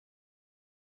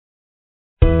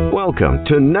Welcome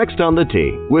to Next on the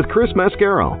Tee with Chris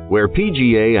Mascaro, where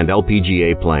PGA and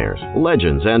LPGA players,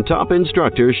 legends, and top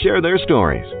instructors share their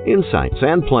stories, insights,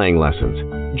 and playing lessons.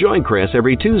 Join Chris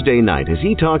every Tuesday night as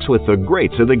he talks with the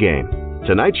greats of the game.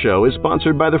 Tonight's show is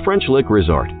sponsored by the French Lick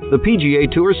Resort, the PGA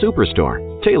Tour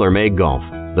Superstore, TaylorMade Golf,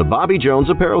 the Bobby Jones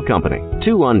Apparel Company,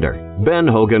 2 Under, Ben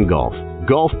Hogan Golf,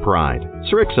 Golf Pride,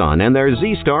 Srixon and their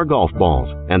Z-Star Golf Balls,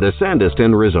 and the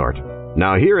Sandiston Resort.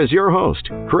 Now here is your host,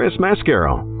 Chris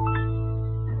Mascaro.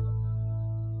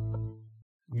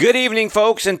 Good evening,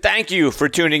 folks, and thank you for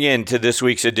tuning in to this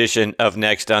week's edition of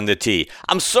Next on the Tee.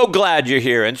 I'm so glad you're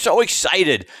here and so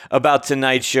excited about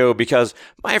tonight's show because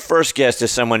my first guest is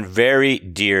someone very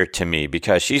dear to me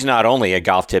because she's not only a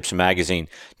Golf Tips Magazine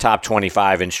top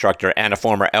 25 instructor and a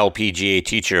former LPGA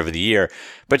Teacher of the Year,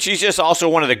 but she's just also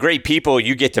one of the great people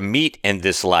you get to meet in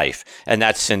this life, and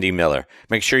that's Cindy Miller.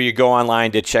 Make sure you go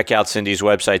online to check out Cindy's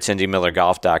website,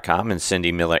 cindymillergolf.com and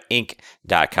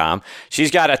cindymillerinc.com.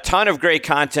 She's got a ton of great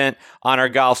content on her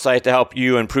golf site to help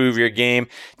you improve your game.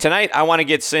 Tonight, I want to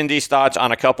get Cindy's thoughts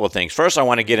on a couple of things. First, I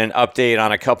want to get an update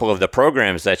on a couple of the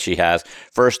programs that she has.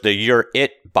 First, the Your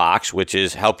It box, which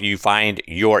is help you find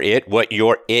your it, what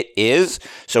your it is.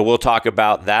 So we'll talk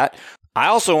about that. I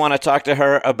also want to talk to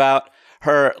her about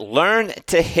her Learn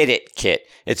to Hit It kit.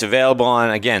 It's available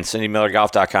on, again,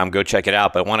 cindymillergolf.com. Go check it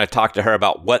out. But I want to talk to her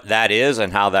about what that is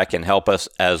and how that can help us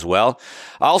as well.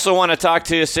 I also want to talk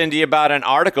to Cindy about an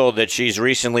article that she's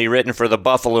recently written for the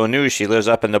Buffalo News. She lives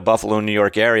up in the Buffalo, New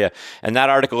York area. And that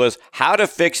article is How to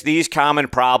Fix These Common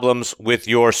Problems with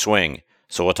Your Swing.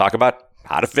 So we'll talk about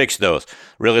how to fix those.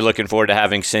 Really looking forward to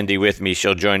having Cindy with me.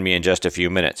 She'll join me in just a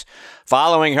few minutes.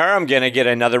 Following her, I'm going to get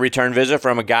another return visit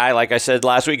from a guy, like I said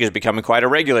last week, who's becoming quite a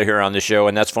regular here on the show,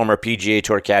 and that's former PGA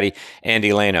Tour caddy Andy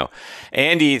Lano.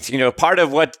 Andy, part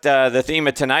of what the theme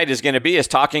of tonight is going to be is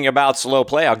talking about slow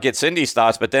play. I'll get Cindy's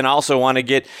thoughts, but then also want to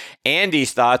get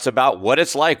Andy's thoughts about what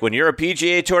it's like when you're a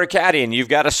PGA Tour caddy and you've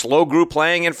got a slow group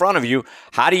playing in front of you.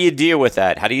 How do you deal with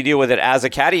that? How do you deal with it as a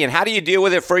caddy, and how do you deal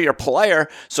with it for your player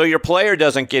so your player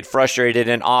doesn't get frustrated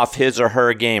and off his or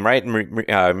her game, right?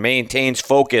 And maintains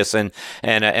focus and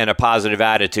a positive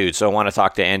attitude. So I want to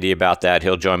talk to Andy about that.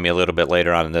 He'll join me a little bit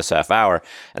later on in this half hour.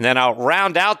 And then I'll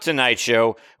round out tonight's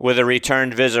show with a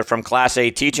returned visit from Class A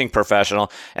teaching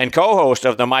professional and co-host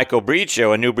of the Michael Breed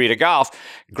Show, A New Breed of Golf,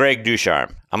 Greg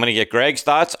Ducharme. I'm going to get Greg's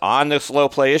thoughts on the slow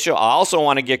play issue. I also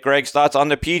want to get Greg's thoughts on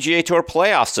the PGA Tour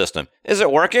playoff system. Is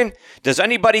it working? Does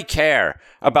anybody care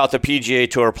about the PGA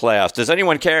Tour playoffs? Does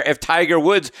anyone care if Tiger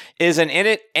Woods isn't in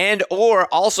it and or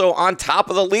also on top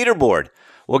of the leaderboard?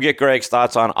 We'll get Greg's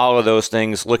thoughts on all of those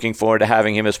things. Looking forward to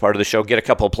having him as part of the show. Get a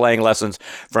couple playing lessons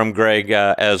from Greg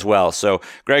as well. So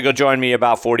Greg will join me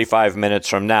about 45 minutes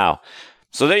from now.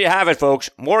 So there you have it, folks.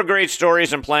 More great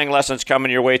stories and playing lessons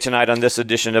coming your way tonight on this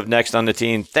edition of Next on the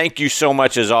Tee. Thank you so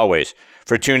much, as always,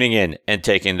 for tuning in and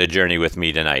taking the journey with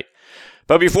me tonight.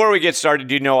 But before we get started,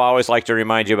 I always like to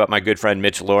remind you about my good friend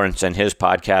Mitch Lawrence and his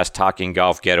podcast, Talking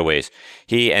Golf Getaways.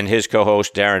 He and his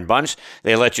co-host, Darren Bunch,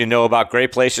 they let you know about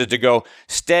great places to go,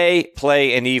 stay,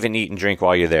 play, and even eat and drink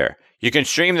while you're there. You can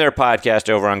stream their podcast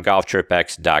over on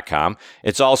golftripx.com.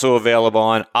 It's also available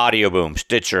on Audioboom,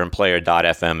 Stitcher, and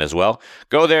Player.fm as well.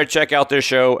 Go there, check out their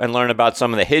show, and learn about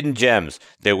some of the hidden gems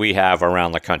that we have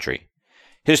around the country.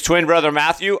 His twin brother,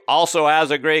 Matthew, also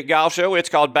has a great golf show. It's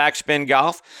called Backspin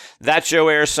Golf. That show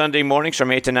airs Sunday mornings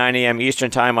from 8 to 9 a.m. Eastern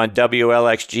Time on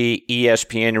WLXG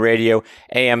ESPN Radio,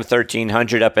 AM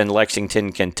 1300 up in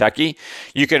Lexington, Kentucky.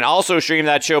 You can also stream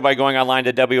that show by going online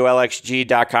to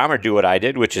WLXG.com or do what I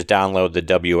did, which is download the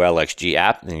WLXG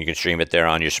app, and you can stream it there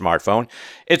on your smartphone.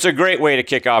 It's a great way to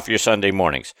kick off your Sunday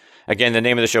mornings. Again, the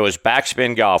name of the show is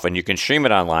Backspin Golf, and you can stream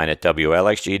it online at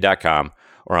WLXG.com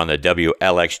or on the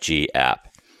WLXG app.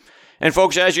 And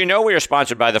folks, as you know, we are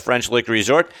sponsored by the French Lick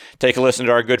Resort. Take a listen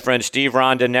to our good friend Steve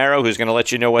Rondinero, who's going to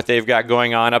let you know what they've got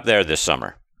going on up there this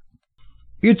summer.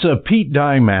 It's a Pete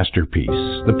Dye masterpiece,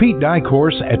 the Pete Dye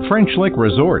course at French Lick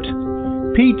Resort.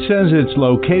 Pete says its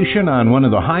location on one of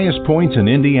the highest points in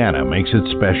Indiana makes it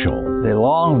special. The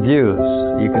long views,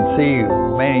 you can see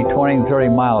maybe 20 and 30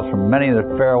 miles from many of the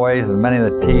fairways and many of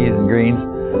the tees and greens.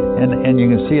 And you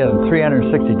can see it in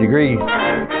 360 degrees.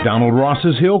 Donald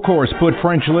Ross's Hill Course put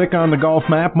French Lick on the golf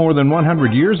map more than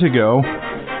 100 years ago.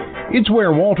 It's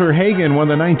where Walter Hagen won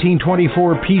the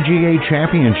 1924 PGA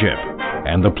Championship,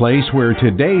 and the place where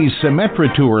today's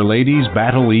Symetra Tour ladies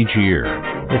battle each year.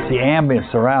 It's the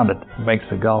ambience around it that makes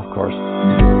the golf course.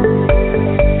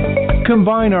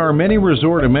 Combine our many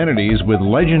resort amenities with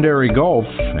legendary golf,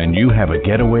 and you have a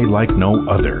getaway like no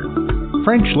other.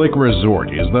 French Lick Resort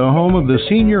is the home of the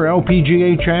Senior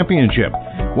LPGA Championship,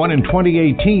 won in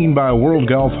 2018 by World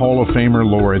Golf Hall of Famer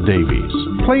Laura Davies.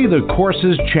 Play the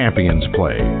courses champions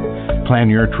play. Plan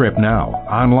your trip now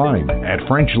online at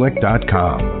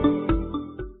FrenchLick.com.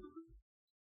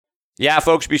 Yeah,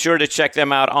 folks, be sure to check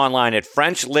them out online at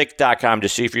FrenchLick.com to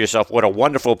see for yourself what a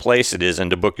wonderful place it is and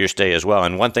to book your stay as well.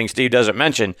 And one thing Steve doesn't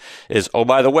mention is, oh,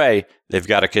 by the way, they've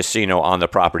got a casino on the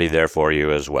property there for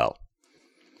you as well.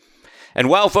 And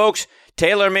well, folks,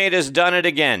 TaylorMade has done it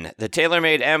again. The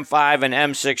TaylorMade M5 and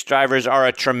M6 drivers are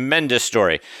a tremendous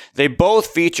story. They both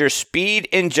feature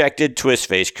speed-injected twist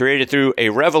face created through a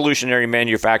revolutionary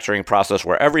manufacturing process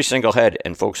where every single head,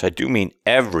 and folks, I do mean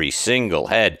every single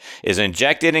head, is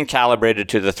injected and calibrated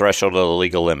to the threshold of the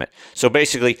legal limit. So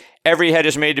basically, every head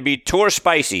is made to be tour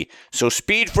spicy, so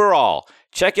speed for all.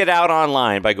 Check it out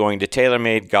online by going to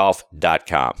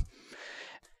TaylorMadeGolf.com.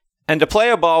 And to play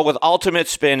a ball with ultimate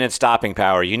spin and stopping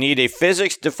power, you need a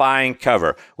physics-defying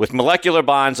cover with molecular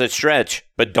bonds that stretch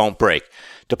but don't break.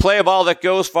 To play a ball that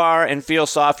goes far and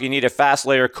feels soft, you need a fast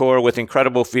layer core with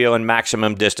incredible feel and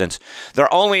maximum distance.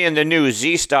 They're only in the new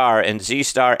Z-Star and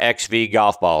Z-Star XV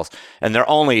golf balls, and they're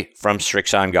only from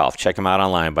Strixon Golf. Check them out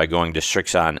online by going to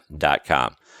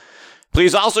Strixon.com.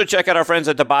 Please also check out our friends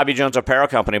at the Bobby Jones Apparel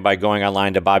Company by going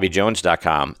online to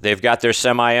BobbyJones.com. They've got their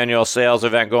semi-annual sales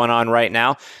event going on right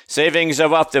now. Savings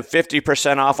of up to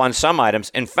 50% off on some items.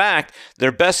 In fact,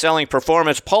 their best-selling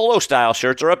performance polo-style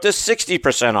shirts are up to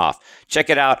 60% off. Check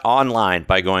it out online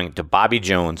by going to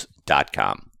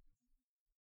BobbyJones.com.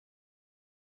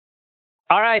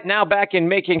 All right, now back in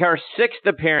making her sixth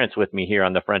appearance with me here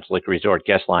on the French Lick Resort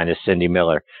guest line is Cindy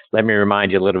Miller. Let me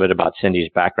remind you a little bit about Cindy's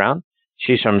background.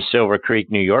 She's from Silver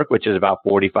Creek, New York, which is about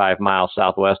 45 miles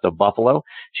southwest of Buffalo.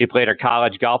 She played her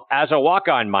college golf as a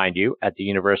walk-on, mind you, at the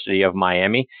University of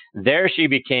Miami. There she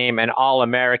became an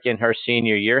All-American her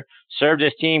senior year, served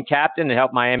as team captain and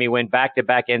helped Miami win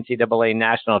back-to-back NCAA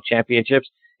national championships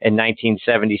in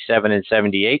 1977 and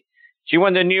 78. She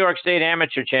won the New York State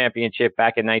Amateur Championship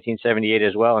back in 1978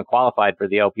 as well and qualified for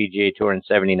the LPGA Tour in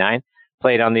 79.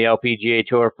 Played on the LPGA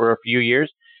Tour for a few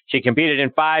years. She competed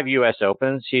in 5 U.S.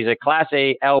 Opens. She's a Class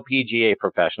A LPGA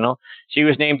professional. She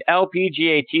was named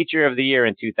LPGA Teacher of the Year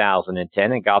in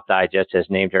 2010, and Golf Digest has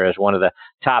named her as one of the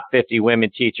top 50 women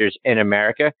teachers in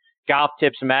America. Golf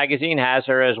Tips magazine has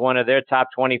her as one of their top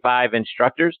 25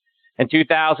 instructors. In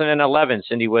 2011,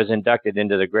 Cindy was inducted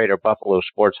into the Greater Buffalo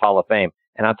Sports Hall of Fame.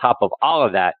 And on top of all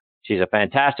of that, she's a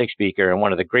fantastic speaker and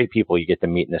one of the great people you get to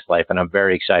meet in this life, and I'm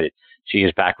very excited. She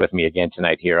is back with me again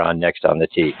tonight here on Next on the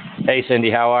Tee. Hey, Cindy,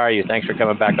 how are you? Thanks for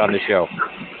coming back on the show.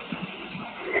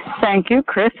 Thank you,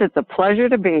 Chris. It's a pleasure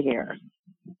to be here.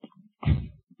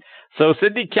 So,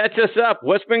 Cindy, catch us up.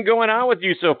 What's been going on with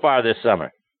you so far this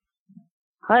summer?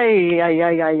 Well,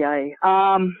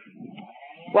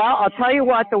 I'll tell you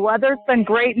what, the weather's been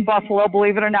great in Buffalo,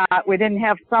 believe it or not. We didn't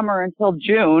have summer until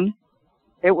June.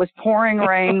 It was pouring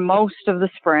rain most of the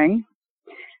spring.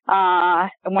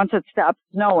 And once it stopped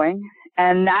snowing,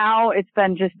 and now it's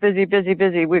been just busy.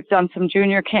 We've done some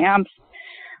junior camps.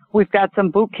 We've got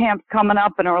some boot camps coming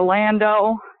up in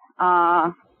Orlando.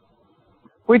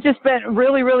 We've just been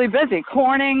really busy.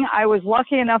 Corning, I was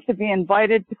lucky enough to be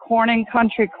invited to Corning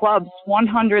Country Club's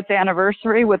 100th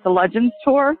anniversary with the Legends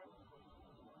Tour.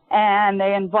 And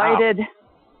they invited,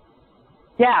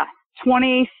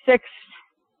 26,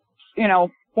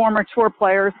 former tour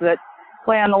players that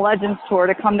play on the Legends Tour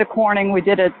to come to Corning. We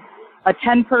did a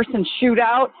 10-person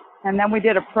shootout, and then we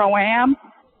did a Pro-Am,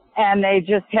 and they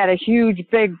just had a huge,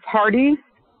 big party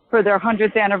for their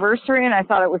 100th anniversary, and I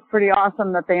thought it was pretty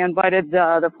awesome that they invited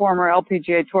the former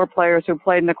LPGA Tour players who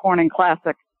played in the Corning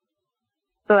Classic.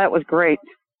 So that was great.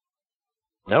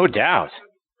 No doubt.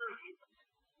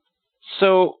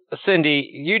 So,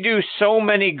 Cindy, you do so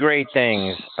many great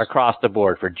things across the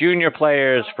board for junior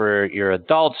players, for your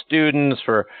adult students,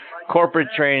 for corporate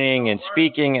training and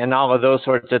speaking and all of those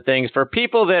sorts of things. For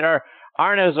people that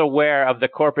aren't as aware of the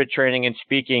corporate training and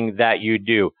speaking that you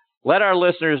do, let our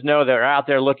listeners know that they're out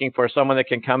there looking for someone that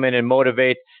can come in and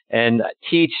motivate and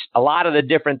teach a lot of the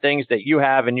different things that you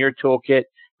have in your toolkit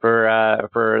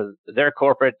for their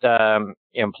corporate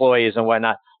employees and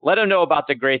whatnot. Let them know about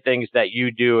the great things that you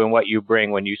do and what you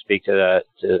bring when you speak to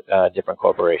different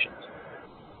corporations.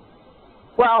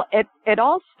 Well, it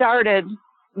all started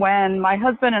when my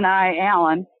husband and I,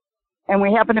 Alan, and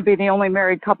we happen to be the only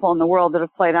married couple in the world that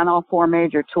have played on all 4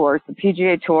 major tours, the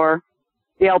PGA Tour,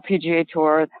 the LPGA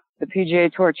Tour, the PGA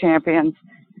Tour Champions,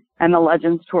 and the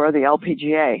Legends Tour of the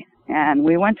LPGA. And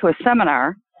we went to a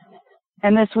seminar,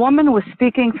 and this woman was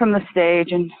speaking from the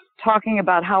stage and talking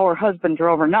about how her husband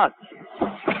drove her nuts.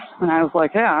 And I was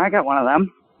like, yeah, I got one of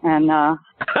them. And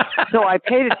so I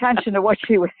paid attention to what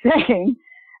she was saying.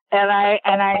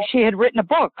 she had written a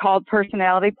book called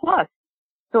Personality Plus.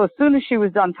 So as soon as she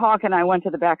was done talking, I went to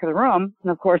the back of the room,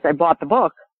 and of course I bought the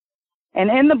book. And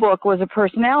in the book was a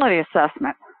personality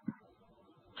assessment.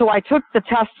 So I took the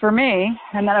test for me,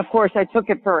 and then of course I took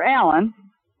it for Alan.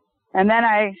 And then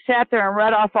I sat there and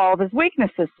read off all of his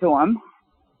weaknesses to him.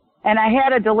 And I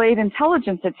had a delayed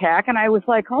intelligence attack, and I was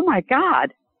like, oh my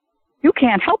God, you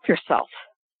can't help yourself.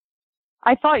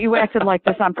 I thought you acted like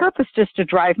this on purpose just to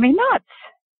drive me nuts.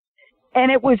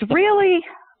 And it was really,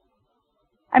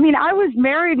 I mean, I was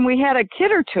married and we had a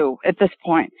kid or two at this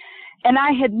point, and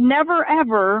I had never,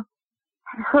 ever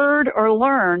heard or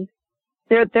learned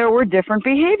that there were different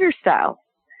behavior styles.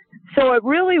 So it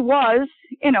really was,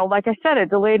 you know, like I said, a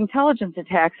delayed intelligence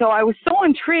attack. So I was so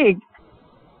intrigued,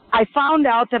 I found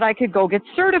out that I could go get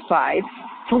certified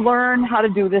to learn how to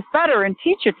do this better and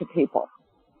teach it to people.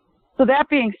 So that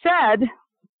being said,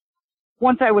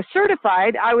 once I was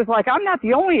certified, I was like, I'm not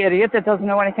the only idiot that doesn't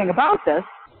know anything about this.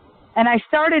 And I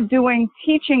started doing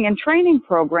teaching and training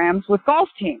programs with golf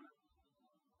teams.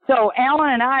 So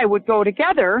Alan and I would go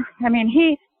together. I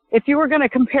mean, if you were going to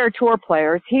compare tour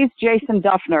players, he's Jason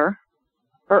Duffner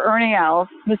or Ernie Els,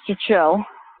 Mr. Chill,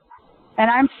 and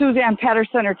I'm Suzanne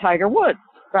Petterson or Tiger Woods,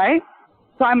 right?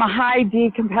 So I'm a high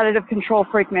D competitive control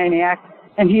freak maniac,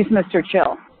 and he's Mr.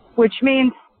 Chill, which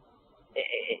means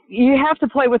you have to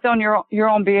play within your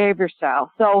own behavior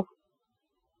style. So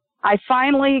I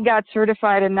finally got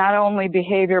certified in not only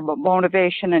behavior, but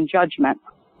motivation and judgment,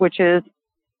 which is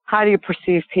how do you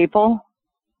perceive people?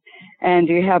 And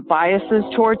do you have biases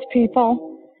towards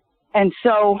people? And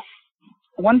so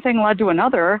one thing led to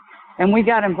another, and we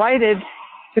got invited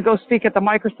to go speak at the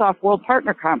Microsoft World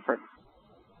Partner Conference.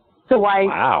 So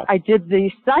I did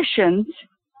these sessions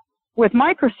with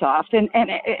Microsoft, and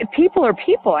people are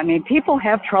people. I mean, people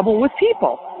have trouble with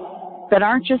people that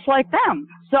aren't just like them.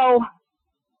 So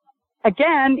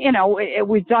again, you know,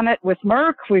 we've done it with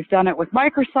Merck, we've done it with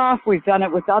Microsoft, we've done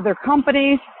it with other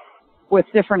companies, with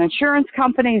different insurance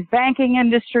companies, banking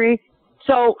industry.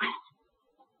 So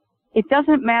it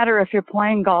doesn't matter if you're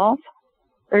playing golf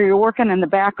or you're working in the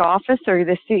back office or you're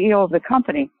the CEO of the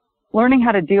company. Learning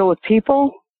how to deal with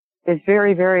people is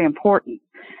very, very important.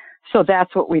 So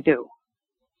that's what we do.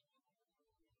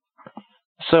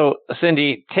 So,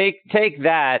 Cindy, take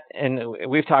that, and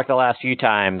we've talked the last few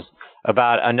times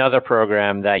about another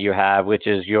program that you have, which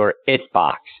is your IT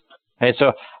Box. And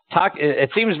so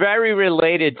it seems very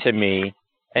related to me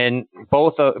in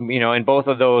both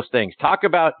of those things. Talk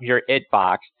about your IT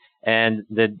Box and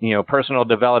the, personal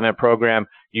development program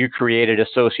you created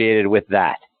associated with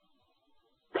that.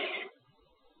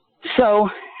 So,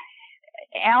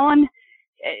 Alan,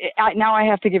 now I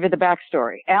have to give you the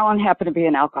backstory. Alan happened to be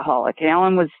an alcoholic.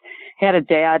 Alan had a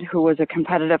dad who was a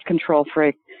competitive control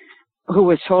freak, who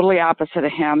was totally opposite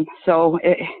of him. So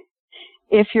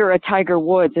if you're a Tiger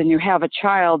Woods and you have a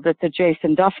child that's a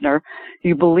Jason Duffner,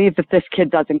 you believe that this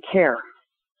kid doesn't care,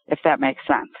 if that makes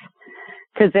sense.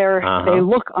 Because they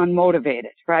look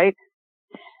unmotivated, right?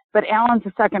 But Alan's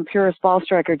the second purest ball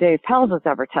striker Dave Pelz has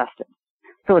ever tested.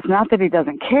 So it's not that he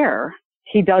doesn't care.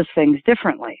 He does things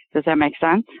differently. Does that make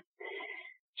sense?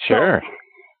 Sure. So,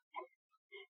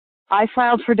 I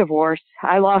filed for divorce.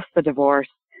 I lost the divorce.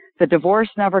 The divorce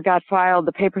never got filed.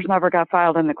 The papers never got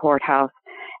filed in the courthouse.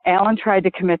 Alan tried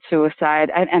to commit suicide,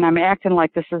 and I'm acting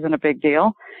like this isn't a big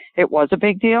deal. It was a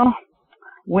big deal.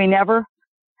 We never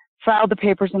filed the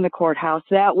papers in the courthouse.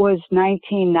 That was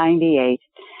 1998.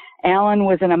 Alan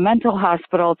was in a mental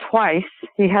hospital twice.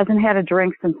 He hasn't had a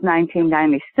drink since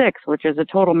 1996, which is a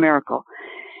total miracle.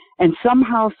 And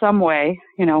somehow, some way,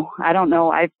 I don't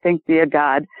know, I think via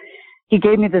God, he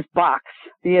gave me this box,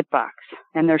 the IT Box.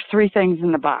 And there's 3 things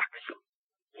in the box.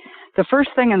 The first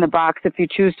thing in the box, if you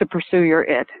choose to pursue your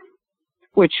IT,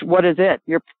 what is it?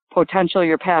 Your potential,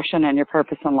 your passion, and your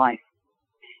purpose in life,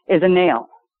 is a nail.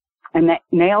 And that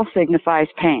nail signifies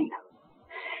pain.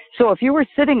 So if you were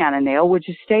sitting on a nail, would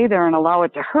you stay there and allow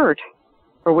it to hurt,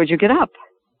 or would you get up?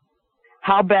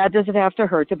 How bad does it have to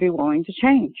hurt to be willing to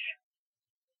change?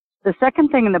 The second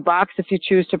thing in the box, if you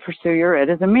choose to pursue your IT,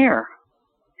 is a mirror.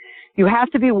 You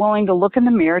have to be willing to look in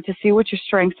the mirror to see what your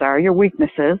strengths are, your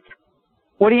weaknesses.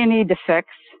 What do you need to fix?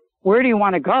 Where do you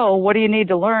want to go? What do you need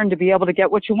to learn to be able to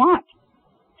get what you want?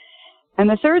 And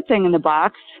the third thing in the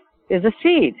box is a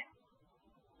seed.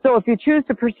 So if you choose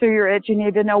to pursue your IT, you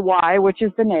need to know why, which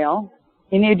is the nail.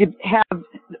 You need to have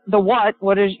the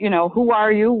what is, who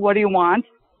are you? What do you want?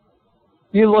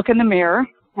 You look in the mirror.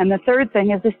 And the third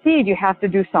thing is the seed. You have to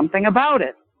do something about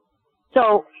it.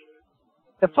 So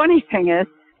the funny thing is,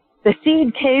 the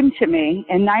seed came to me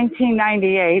in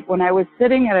 1998 when I was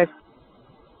sitting at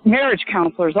marriage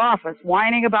counselor's office,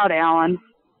 whining about Alan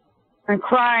and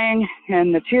crying,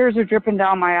 and the tears are dripping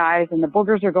down my eyes, and the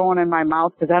boogers are going in my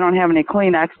mouth because I don't have any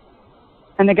Kleenex.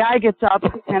 And the guy gets up,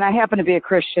 and I happen to be a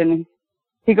Christian.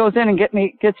 He goes in and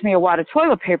gets me a wad of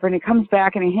toilet paper, and he comes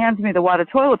back and he hands me the wad of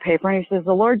toilet paper, and he says,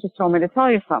 "The Lord just told me to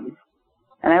tell you something."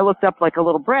 And I looked up like a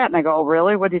little brat, and I go, "Oh,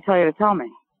 really? What did he tell you to tell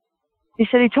me?" He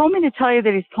said, "He told me to tell you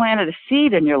that he's planted a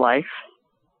seed in your life,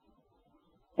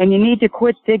 and you need to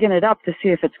quit digging it up to see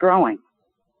if it's growing.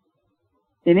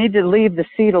 You need to leave the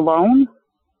seed alone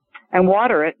and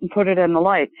water it and put it in the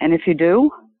light. And if you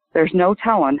do, there's no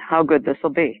telling how good this will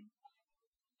be."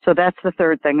 So that's the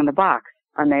third thing in the box: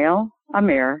 a nail, a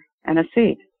mirror, and a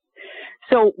seed.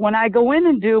 So when I go in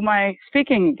and do my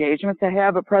speaking engagements, I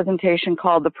have a presentation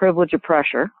called The Privilege of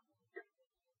Pressure.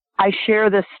 I share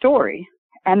this story,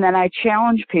 and then I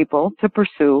challenge people to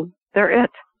pursue their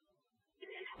it.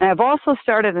 And I've also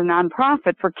started a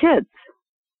nonprofit for kids.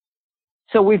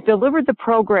 So we've delivered the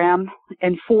program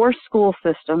in 4 school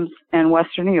systems in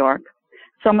Western New York,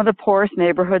 some of the poorest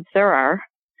neighborhoods there are,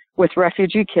 with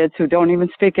refugee kids who don't even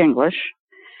speak English.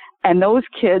 And those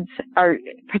kids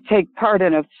take part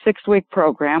in a 6-week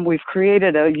program. We've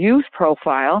created a youth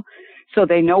profile so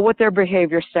they know what their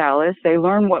behavior style is. They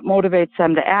learn what motivates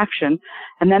them to action.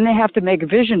 And then they have to make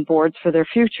vision boards for their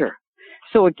future.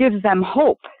 So it gives them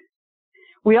hope.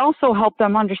 We also help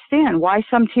them understand why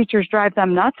some teachers drive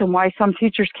them nuts and why some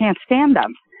teachers can't stand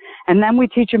them. And then we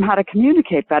teach them how to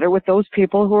communicate better with those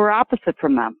people who are opposite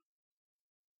from them.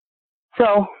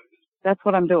 So that's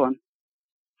what I'm doing.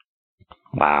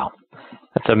 Wow.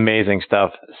 That's amazing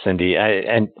stuff, Cindy.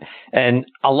 And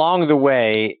along the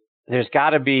way, there's got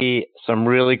to be some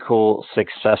really cool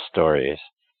success stories.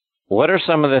 What are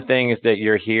some of the things that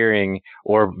you're hearing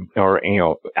or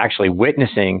actually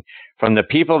witnessing from the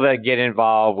people that get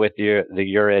involved with the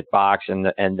Your It Box and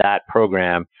that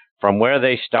program, from where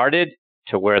they started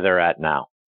to where they're at now?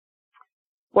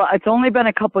 Well, it's only been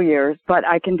a couple years, but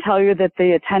I can tell you that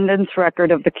the attendance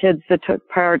record of the kids that took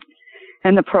part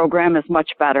in the program is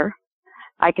much better.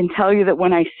 I can tell you that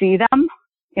when I see them,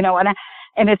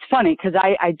 and it's funny because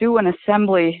I do an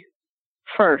assembly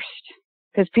first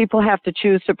because people have to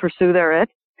choose to pursue their it.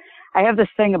 I have this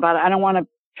thing about it. I don't want to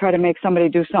try to make somebody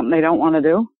do something they don't want to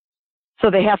do. So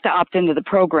they have to opt into the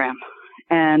program.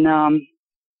 And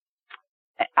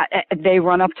they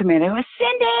run up to me and they go,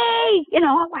 "Cindy,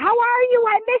 how are you?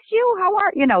 I miss you. How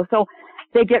are you?" So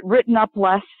they get written up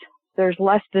less. There's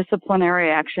less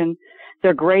disciplinary action.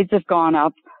 Their grades have gone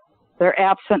up. They're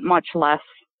absent much less.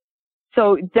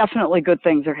 So definitely good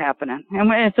things are happening.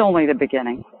 And it's only the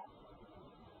beginning.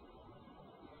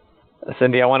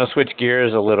 Cindy, I want to switch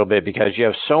gears a little bit because you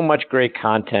have so much great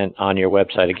content on your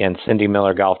website, again,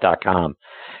 cindymillergolf.com.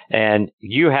 And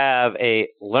you have a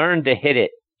Learn to Hit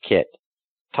It kit.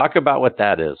 Talk about what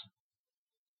that is.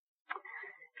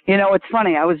 It's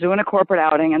funny. I was doing a corporate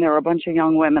outing and there were a bunch of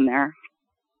young women there.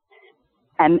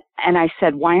 And I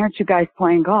said, "Why aren't you guys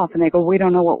playing golf?" And they go, "We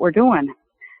don't know what we're doing."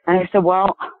 And I said,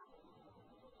 "Well,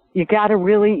 you got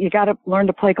to learn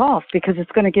to play golf because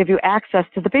it's going to give you access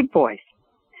to the big boys.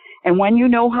 And when you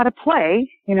know how to play,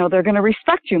 they're going to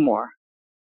respect you more."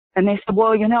 And they said,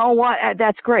 "Well, you know what?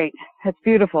 That's great. That's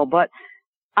beautiful. But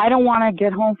I don't want to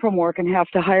get home from work and have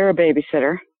to hire a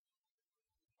babysitter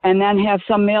and then have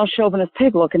some male chauvinist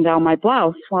pig looking down my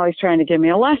blouse while he's trying to give me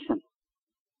a lesson."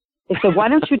 They said, "Why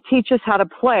don't you teach us how to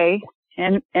play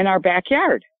in our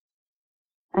backyard?"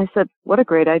 I said, "What a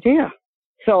great idea."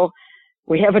 So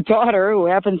we have a daughter who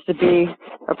happens to be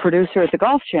a producer at the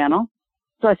Golf Channel.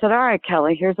 So I said, "All right,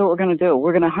 Kelly, here's what we're going to do.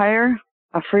 We're going to hire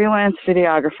a freelance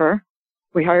videographer."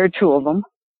 We hired 2 of them.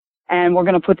 And we're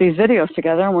going to put these videos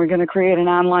together and we're going to create an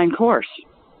online course.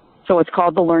 So it's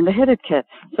called the Learn to Hit It kit.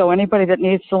 So anybody that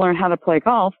needs to learn how to play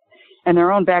golf in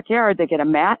their own backyard, they get a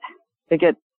mat, they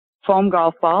get foam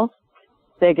golf balls,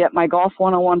 they get my Golf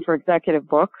 101 for Executive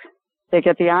book, they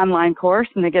get the online course,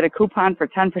 and they get a coupon for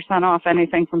 10% off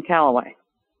anything from Callaway.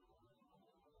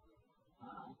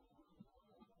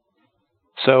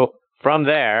 So from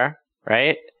there,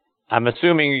 right, I'm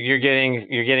assuming you're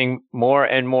getting more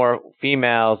and more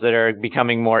females that are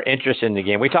becoming more interested in the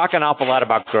game. We talk an awful lot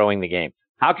about growing the game.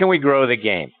 How can we grow the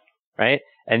game, right?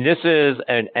 And this is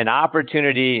an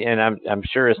opportunity, and I'm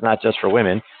sure it's not just for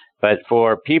women, but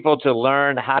for people to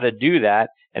learn how to do that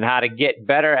and how to get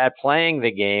better at playing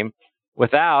the game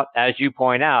without, as you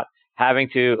point out, having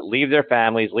to leave their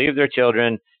families, leave their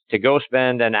children to go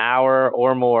spend an hour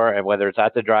or more, whether it's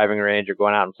at the driving range or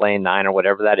going out and playing 9 or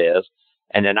whatever that is,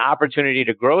 and an opportunity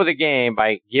to grow the game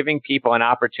by giving people an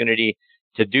opportunity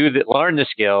to learn the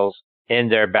skills in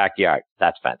their backyard.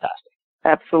 That's fantastic.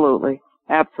 Absolutely.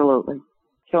 Absolutely.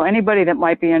 So anybody that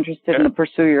might be interested in the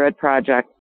Pursue Your Ed project,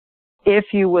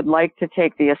 if you would like to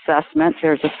take the assessment,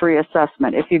 there's a free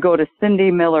assessment. If you go to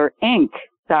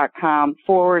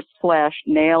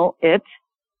cindymillerinc.com/nail-it,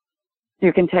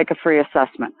 you can take a free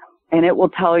assessment. And it will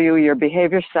tell you your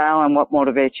behavior style and what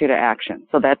motivates you to action.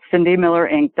 So that's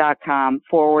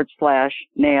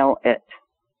cindymillerinc.com/nail-it.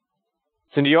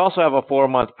 Cindy, you also have a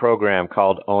 4-month program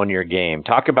called Own Your Game.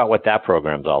 Talk about what that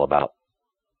program's all about.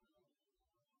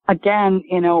 Again,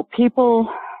 people,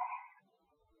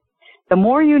 the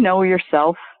more you know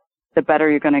yourself, the better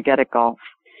you're going to get at golf.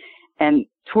 And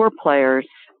tour players,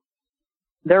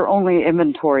 their only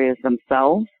inventory is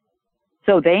themselves.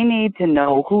 So they need to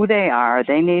know who they are.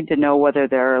 They need to know whether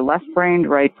they're left-brained,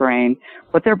 right-brained,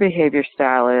 what their behavior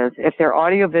style is, if they're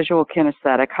audio-visual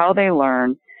kinesthetic, how they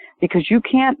learn, because you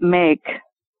can't make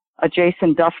a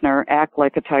Jason Duffner act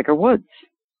like a Tiger Woods.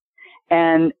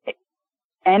 And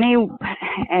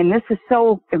this is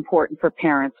so important for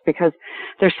parents, because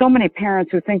there's so many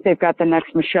parents who think they've got the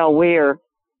next Michelle Weir,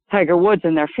 Tiger Woods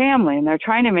in their family, and they're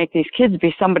trying to make these kids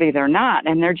be somebody they're not,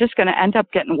 and they're just going to end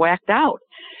up getting whacked out.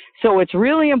 So it's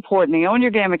really important. The Own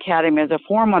Your Game Academy is a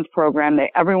 4-month program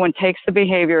that everyone takes the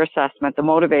behavior assessment, the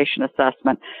motivation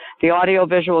assessment, the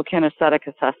audio-visual kinesthetic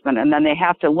assessment, and then they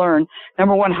have to learn,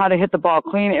 number one, how to hit the ball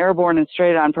clean, airborne, and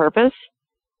straight on purpose.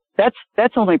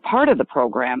 That's only part of the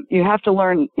program. You have to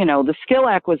learn, the skill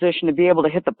acquisition to be able to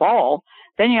hit the ball.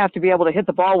 Then you have to be able to hit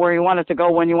the ball where you want it to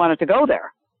go when you want it to go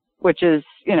there, which is,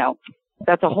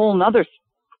 that's a whole nother,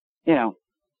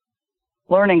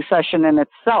 learning session in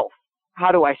itself. How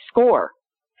do I score?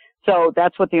 So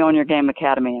that's what the Own Your Game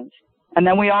Academy is. And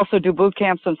then we also do boot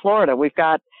camps in Florida. We've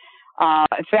got a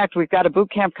boot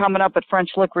camp coming up at French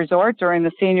Lick Resort during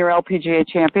the Senior LPGA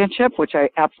Championship, which I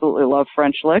absolutely love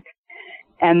French Lick.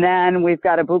 And then we've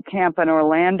got a boot camp in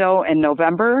Orlando in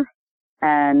November,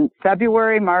 and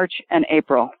February, March, and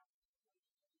April.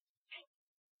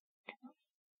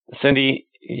 Cindy,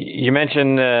 you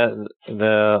mentioned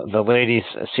the ladies'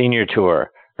 senior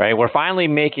tour, right? We're finally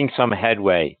making some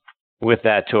headway with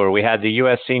that tour. We had the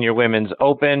U.S. Senior Women's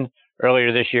Open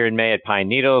earlier this year in May at Pine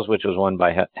Needles, which was won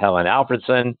by Helen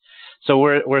Alfredson. So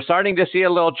we're starting to see a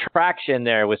little traction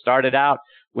there. We started out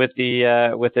with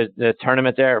the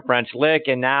tournament there at French Lick,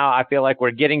 and now I feel like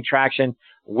we're getting traction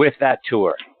with that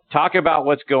tour. Talk about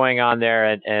what's going on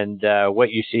there and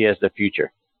what you see as the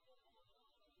future.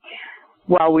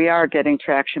 Well, we are getting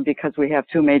traction because we have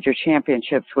 2 major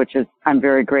championships, which I'm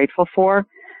very grateful for.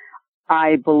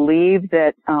 I believe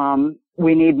that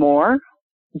we need more.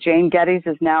 Jane Geddes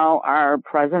is now our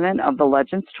president of the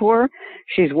Legends Tour.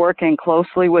 She's working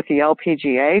closely with the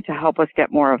LPGA to help us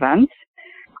get more events.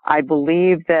 I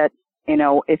believe that,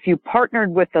 if you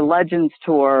partnered with the Legends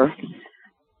Tour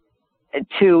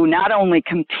to not only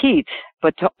compete,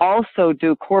 but to also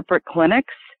do corporate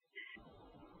clinics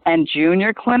and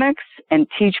junior clinics and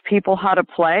teach people how to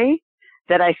play,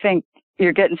 that I think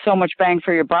you're getting so much bang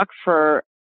for your buck for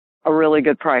a really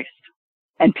good price.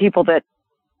 And people that,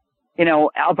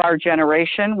 of our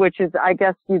generation, which is, I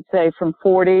guess you'd say from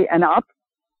 40 and up,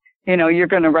 you're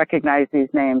going to recognize these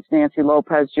names: Nancy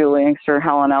Lopez, Julie Inkster,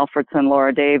 Helen Alfredson,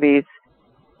 Laura Davies,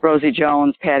 Rosie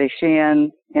Jones, Patty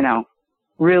Sheehan,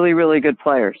 really, really good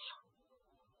players.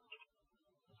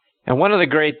 And one of the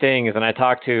great things, and I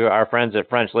talk to our friends at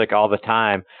French Lick all the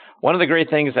time, one of the great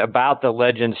things about the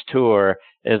Legends Tour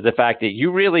is the fact that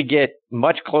you really get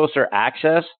much closer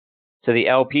access to the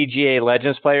LPGA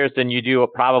Legends players than you do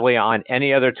probably on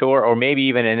any other tour or maybe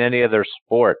even in any other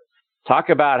sport. Talk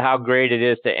about how great it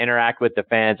is to interact with the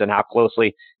fans and how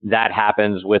closely that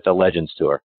happens with the Legends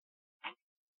Tour.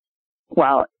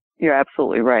 Well, you're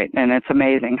absolutely right. And it's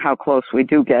amazing how close we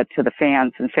do get to the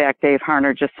fans. In fact, Dave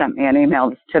Harner just sent me an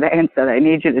email today and said, I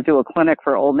need you to do a clinic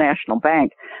for Old National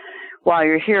Bank. While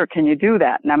you're here, can you do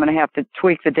that? And I'm going to have to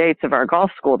tweak the dates of our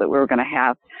golf school that we were going to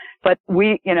have. But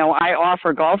I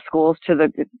offer golf schools to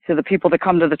the people that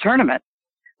come to the tournament.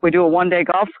 We do a 1-day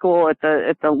golf school at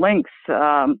the links,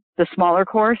 the smaller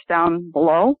course down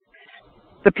below,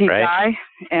 the Pete Dye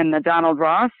and the Donald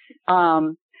Ross.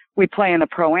 We play in the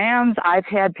Pro-Ams. I've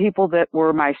had people that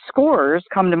were my scorers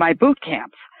come to my boot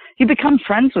camps. You become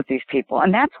friends with these people.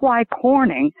 And that's why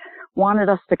Corning wanted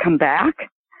us to come back.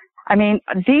 I mean,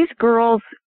 these girls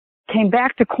came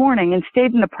back to Corning and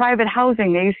stayed in the private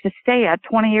housing they used to stay at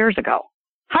 20 years ago.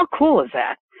 How cool is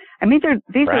that? I mean,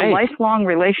 these are lifelong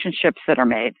relationships that are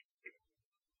made.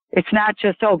 It's not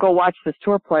just, go watch this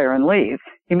tour player and leave.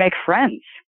 You make friends.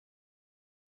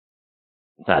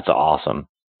 That's awesome.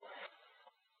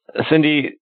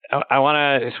 Cindy, I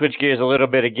want to switch gears a little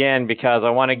bit again because I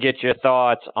want to get your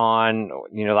thoughts on,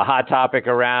 the hot topic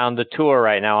around the tour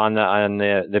right now on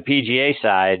the PGA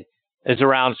side is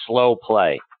around slow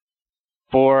play.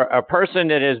 For a person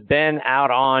that has been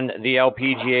out on the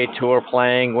LPGA Tour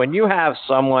playing, when you have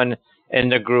someone in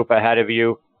the group ahead of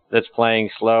you that's playing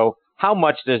slow, how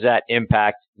much does that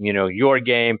impact, your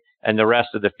game and the rest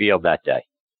of the field that day?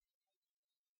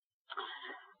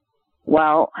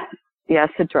 Well, yes,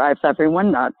 it drives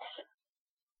everyone nuts.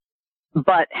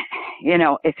 But,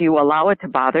 if you allow it to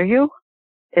bother you,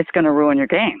 it's going to ruin your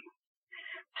game.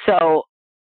 So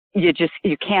you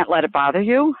can't let it bother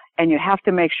you, and you have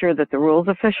to make sure that the rules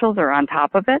officials are on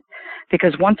top of it,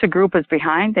 because once a group is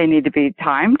behind, they need to be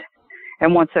timed.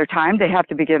 And once they're timed, they have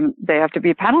to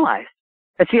be penalized.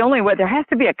 It's the only way. There has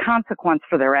to be a consequence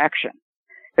for their action.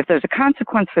 If there's a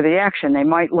consequence for the action, they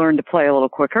might learn to play a little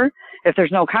quicker. If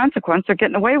there's no consequence, they're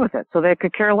getting away with it. So they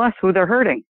could care less who they're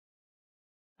hurting.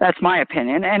 That's my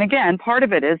opinion. And again, part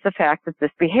of it is the fact that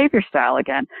this behavior style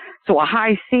again. So a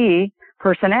high C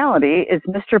personality is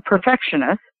Mr.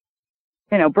 Perfectionist.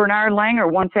 Bernard Langer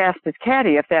once asked his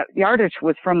caddy if that yardage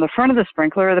was from the front of the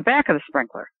sprinkler or the back of the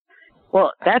sprinkler.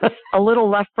 Well, that's a little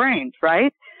left-brained,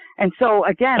 right? And so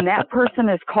again, that person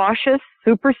is cautious,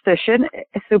 superstitious,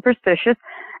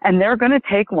 and they're going to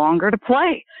take longer to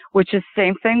play, which is the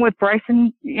same thing with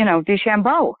Bryson,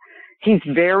 DeChambeau. He's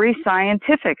very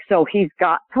scientific, so he's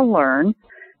got to learn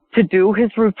to do his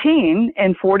routine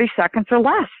in 40 seconds or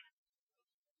less.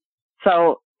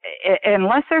 So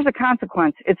unless there's a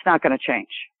consequence, it's not going to change.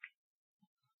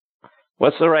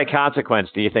 What's the right consequence,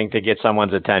 do you think, to get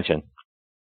someone's attention?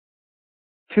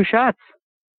 2 shots.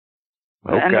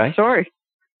 Okay. End of story.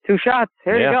 2 shots.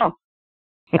 Here you go.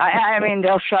 I mean,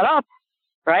 they'll shut up,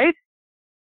 right?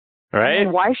 Right.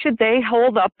 And why should they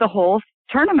hold up the whole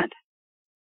tournament?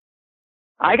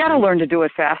 I got to learn to do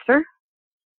it faster.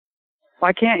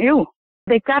 Why can't you?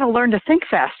 They've got to learn to think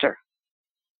faster.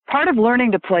 Part of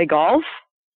learning to play golf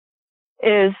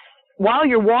is while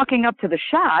you're walking up to the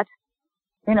shot,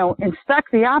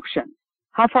 inspect the options.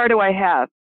 How far do I have?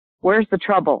 Where's the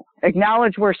trouble?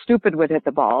 Acknowledge where stupid would hit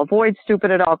the ball. Avoid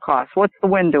stupid at all costs. What's the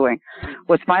wind doing?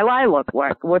 What's my lie look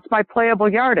like? What's my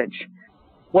playable yardage?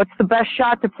 What's the best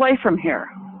shot to play from here?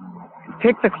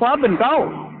 Pick the club and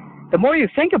go. The more you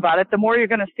think about it, the more you're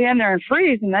going to stand there and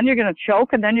freeze, and then you're going to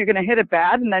choke, and then you're going to hit it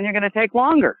bad, and then you're going to take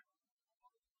longer.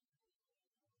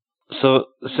 So,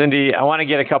 Cindy, I want to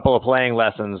get a couple of playing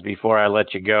lessons before I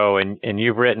let you go, and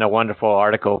you've written a wonderful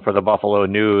article for the Buffalo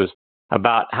News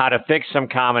about how to fix some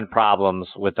common problems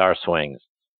with our swings.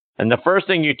 And the first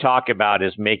thing you talk about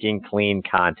is making clean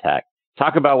contact.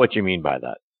 Talk about what you mean by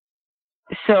that.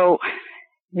 So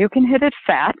you can hit it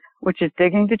fat, which is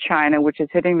digging to China, which is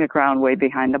hitting the ground way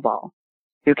behind the ball.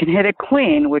 You can hit it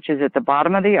clean, which is at the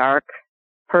bottom of the arc,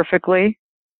 perfectly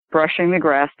brushing the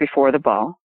grass before the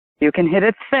ball. You can hit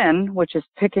it thin, which is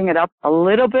picking it up a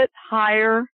little bit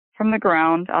higher from the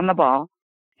ground on the ball.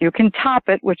 You can top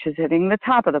it, which is hitting the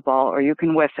top of the ball, or you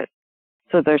can whiff it.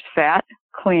 So there's fat,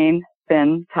 clean,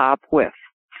 thin, top, whiff.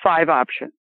 5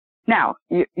 options. Now,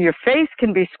 your face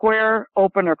can be square,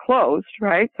 open, or closed,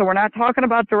 right? So we're not talking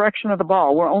about direction of the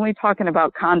ball. We're only talking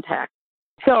about contact.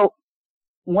 So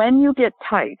when you get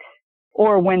tight,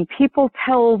 or when people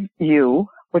tell you,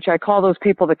 which I call those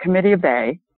people the committee of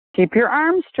A, keep your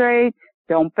arms straight,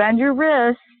 don't bend your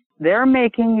wrists, they're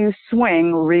making you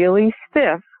swing really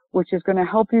stiff, which is going to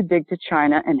help you dig to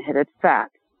China and hit it fat.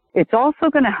 It's also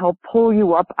going to help pull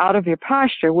you up out of your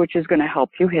posture, which is going to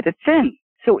help you hit it thin.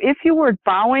 So if you were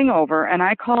bowing over, and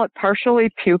I call it partially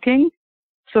puking,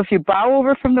 so if you bow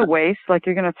over from the waist, like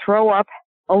you're going to throw up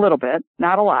a little bit,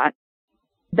 not a lot,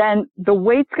 then the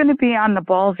weight's going to be on the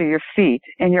balls of your feet,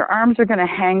 and your arms are going to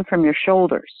hang from your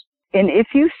shoulders. And if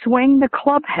you swing the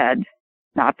club head,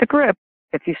 not the grip,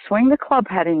 if you swing the club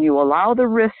head and you allow the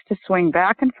wrist to swing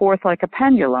back and forth like a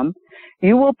pendulum,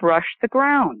 you will brush the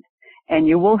ground and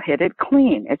you will hit it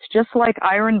clean. It's just like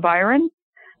Iron Byron,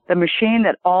 the machine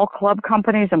that all club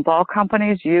companies and ball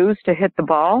companies use to hit the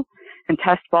ball and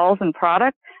test balls and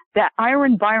product. That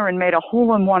Iron Byron made a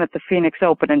hole-in-one at the Phoenix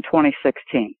Open in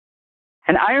 2016.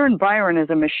 And Iron Byron is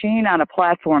a machine on a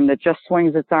platform that just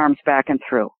swings its arms back and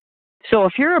through. So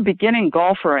if you're a beginning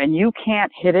golfer and you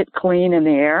can't hit it clean in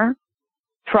the air,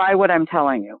 try what I'm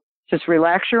telling you. Just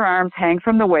relax your arms, hang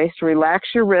from the waist, relax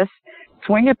your wrists,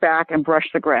 swing it back, and brush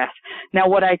the grass. Now,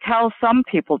 what I tell some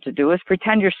people to do is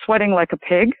pretend you're sweating like a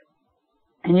pig,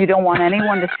 and you don't want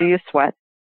anyone to see you sweat.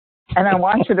 And I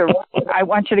want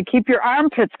you to keep your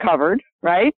armpits covered,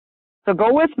 right? So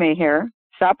go with me here.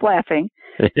 Stop laughing.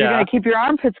 You're going to keep your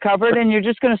armpits covered, and you're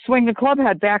just going to swing the club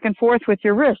head back and forth with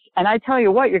your wrist. And I tell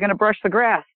you what, you're going to brush the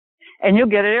grass, and you'll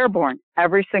get it airborne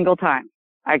every single time.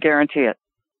 I guarantee it.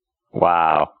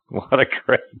 Wow. What a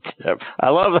great tip. I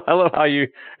love how you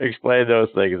explain those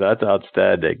things. That's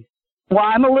outstanding. Well,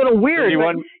 I'm a little weird.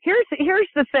 But here's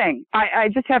the thing. I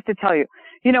just have to tell you.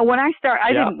 You know, when I started,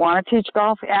 I didn't want to teach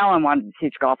golf. Alan wanted to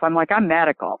teach golf. I'm like, I'm mad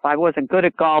at golf. I wasn't good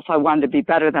at golf. I wanted to be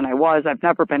better than I was. I've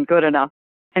never been good enough.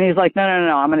 And he's like, no,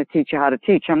 I'm going to teach you how to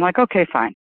teach. I'm like, okay,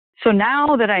 fine. So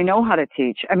now that I know how to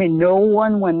teach, I mean, no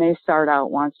one when they start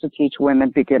out wants to teach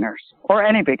women beginners or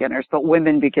any beginners, but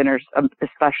women beginners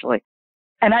especially.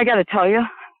 And I got to tell you,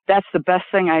 that's the best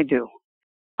thing I do.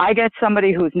 I get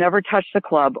somebody who's never touched the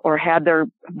club or had their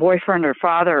boyfriend or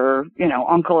father or, you know,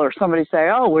 uncle or somebody say,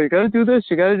 oh, well, you got to do this,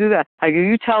 you got to do that.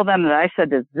 You tell them that I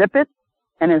said to zip it.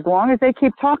 And as long as they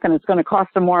keep talking, it's going to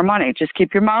cost them more money. Just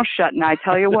keep your mouth shut. And I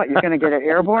tell you what, you're going to get it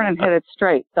airborne and hit it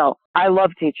straight. So I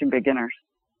love teaching beginners.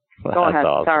 Go ahead.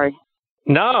 Awesome. Sorry.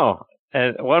 No.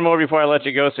 And one more before I let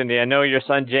you go, Cindy. I know your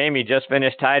son Jamie just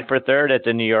finished tied for third at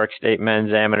the New York State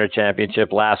Men's Amateur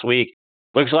Championship last week.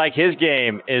 Looks like his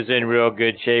game is in real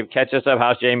good shape. Catch us up.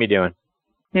 How's Jamie doing?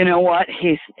 You know what?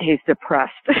 He's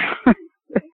depressed.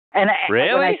 And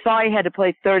really? When I saw he had to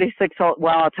play 36 holes,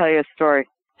 well, I'll tell you a story.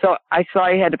 So I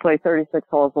saw he had to play 36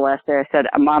 holes the last day. I said,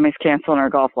 Mommy's canceling her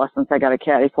golf lessons. I got a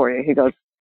caddy for you. He goes,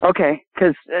 okay.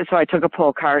 So I took a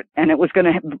pull cart, and it was going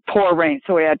to pour rain.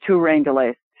 So we had 2 rain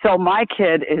delays. So my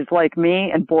kid is like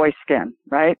me and boy skin,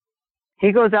 right?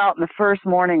 He goes out in the first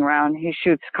morning round. He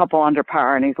shoots a couple under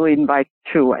par, and he's leading by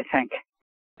 2, I think.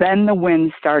 Then the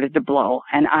wind started to blow,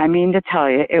 and I mean to tell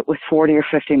you, it was 40 or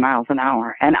 50 miles an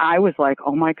hour. And I was like,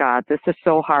 oh, my God, this is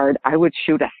so hard. I would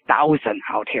shoot 1,000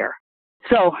 out here.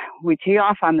 So we tee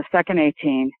off on the second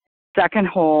 18, second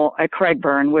hole at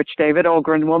Craigburn, which David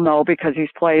Ogren will know because he's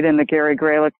played in the Gary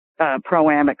Graylick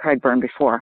Pro-Am at Craigburn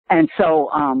before. And so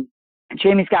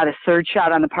Jamie's got his third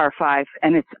shot on the par 5,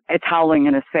 and it's howling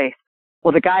in his face.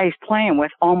 Well, the guy he's playing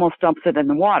with almost dumps it in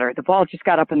the water. The ball just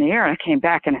got up in the air, and it came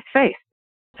back in his face.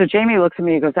 So Jamie looks at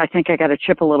me and goes, I think I got to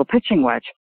chip a little pitching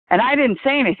wedge. And I didn't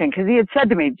say anything because he had said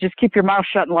to me, just keep your mouth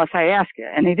shut unless I ask you.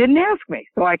 And he didn't ask me,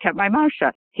 so I kept my mouth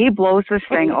shut. He blows this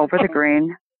thing over the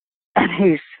green, and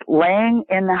he's laying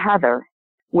in the heather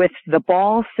with the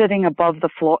ball sitting above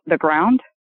the ground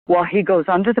while he goes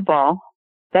under the ball.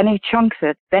 Then he chunks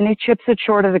it. Then he chips it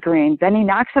short of the green. Then he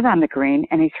knocks it on the green,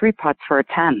 and he 3-putts for a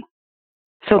 10.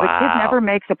 So the kid never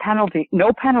makes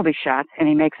no penalty shots, and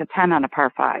he makes a 10 on a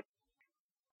par 5.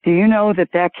 Do you know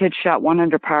that kid shot 1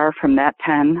 under par from that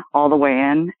 10 all the way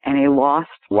in, and he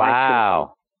lost?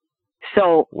 Wow.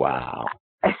 So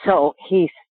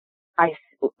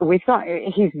we thought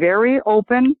he's very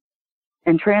open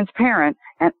and transparent,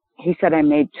 and he said, I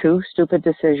made 2 stupid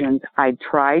decisions. I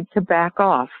tried to back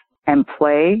off and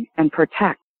play and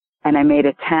protect, and I made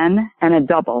a 10 and a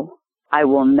double. I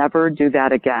will never do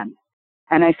that again.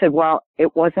 And I said, well,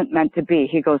 it wasn't meant to be.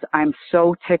 He goes, I'm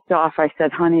so ticked off. I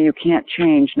said, honey, you can't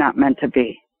change not meant to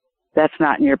be. That's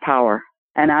not in your power.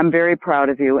 And I'm very proud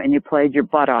of you, and you played your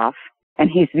butt off. And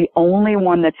he's the only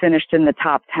one that finished in the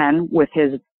top 10 with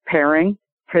his pairing,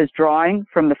 his drawing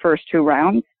from the first 2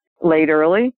 rounds, late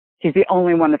early. He's the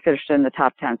only one that finished in the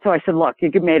top 10. So I said, look, you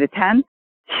made a 10.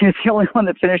 He's the only one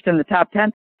that finished in the top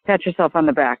 10. Pat yourself on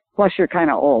the back. Plus, you're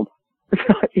kind of old.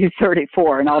 He's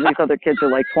 34, and all these other kids are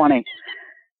like 20.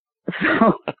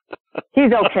 So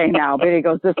he's okay now, but he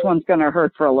goes, this one's going to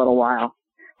hurt for a little while.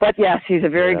 But yes, he's a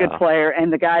very good player.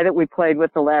 And the guy that we played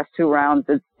with the last 2 rounds,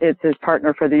 it's his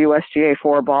partner for the USGA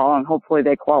 4-ball, and hopefully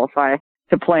they qualify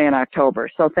to play in October.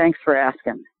 So thanks for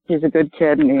asking. He's a good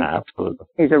kid, and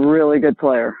he's a really good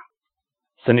player.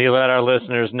 Cindy, let our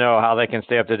listeners know how they can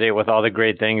stay up to date with all the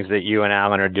great things that you and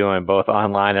Alan are doing, both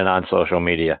online and on social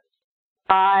media.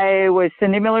 I was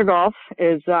Cindy Miller Golf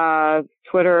is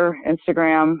Twitter,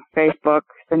 Instagram, Facebook.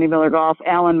 Cindy Miller Golf,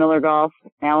 Alan Miller Golf.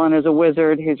 Alan is a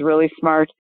wizard. He's really smart.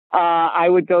 I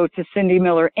would go to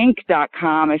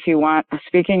cindymillerinc.com if you want a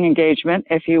speaking engagement.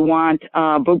 If you want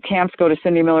boot camps, go to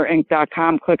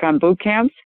cindymillerinc.com, click on boot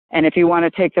camps. And if you want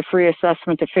to take the free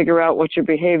assessment to figure out what your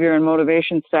behavior and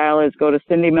motivation style is, go to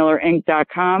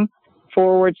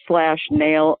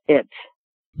cindymillerinc.com/nail it.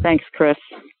 Thanks, Chris.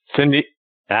 Cindy.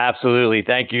 Absolutely.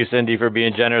 Thank you, Cindy, for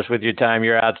being generous with your time.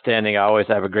 You're outstanding. I always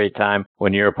have a great time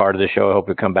when you're a part of the show. I hope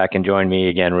you'll come back and join me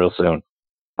again real soon.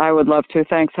 I would love to.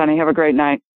 Thanks, honey. Have a great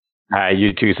night. All right.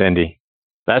 You too, Cindy.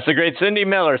 That's the great Cindy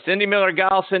Miller. Cindy Miller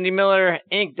Golf,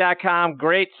 cindymillerinc.com.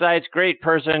 Great sites, great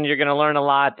person. You're going to learn a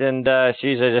lot, and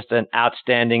she's just an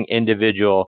outstanding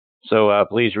individual. So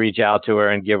please reach out to her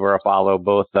and give her a follow,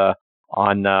 both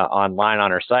online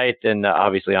on her site and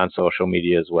obviously on social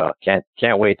media as well. Can't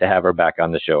wait to have her back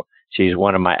on the show. She's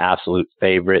one of my absolute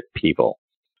favorite people.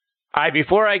 All right,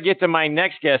 before I get to my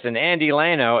next guest, and Andy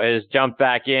Lano has jumped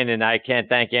back in, and I can't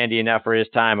thank Andy enough for his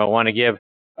time. I want to give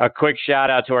a quick shout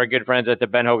out to our good friends at the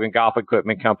Ben Hogan Golf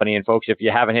Equipment Company. And folks, if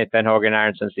you haven't hit Ben Hogan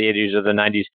irons since the 80s or the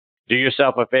 90s, do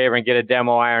yourself a favor and get a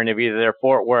demo iron of either their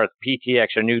Fort Worth PTX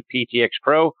or new PTX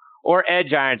Pro or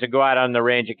Edge irons and go out on the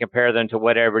range and compare them to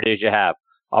whatever it is you have.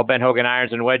 All Ben Hogan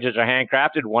irons and wedges are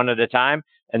handcrafted one at a time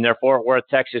in their Fort Worth,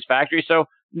 Texas factory. So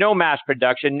no mass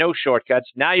production, no shortcuts.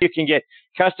 Now you can get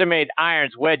custom-made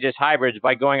irons, wedges, hybrids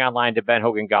by going online to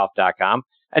benhogangolf.com.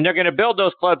 And they're going to build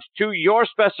those clubs to your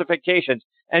specifications.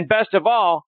 And best of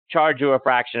all, charge you a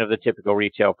fraction of the typical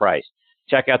retail price.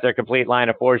 Check out their complete line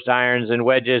of forged irons and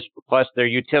wedges, plus their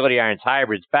utility irons,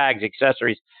 hybrids, bags,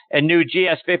 accessories, and new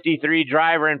GS53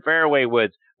 driver and fairway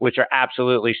woods, which are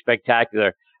absolutely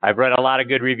spectacular. I've read a lot of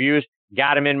good reviews,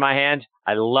 got them in my hands.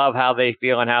 I love how they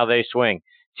feel and how they swing.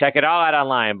 Check it all out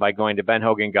online by going to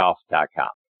benhogangolf.com.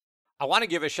 I want to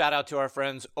give a shout out to our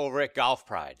friends over at Golf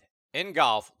Pride. In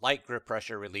golf, light grip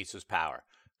pressure releases power.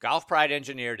 Golf Pride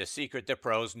engineered a secret that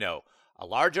pros know. A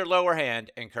larger lower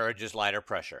hand encourages lighter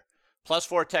pressure. Plus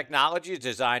 4 technology is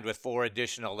designed with 4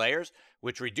 additional layers,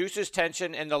 which reduces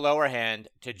tension in the lower hand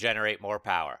to generate more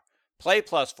power. Play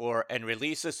Plus 4 and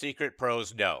release the secret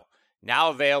pros know. Now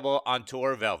available on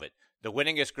Tour Velvet, the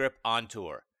winningest grip on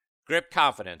tour. Grip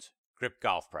confidence, grip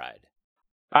Golf Pride.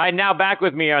 All right, now back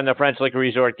with me on the French Lick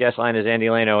Resort guest line is Andy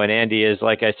Lano, and Andy is,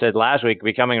 like I said last week,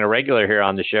 becoming a regular here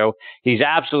on the show. He's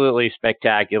absolutely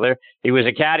spectacular. He was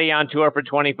a caddy on tour for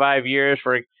 25 years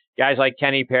for guys like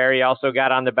Kenny Perry, also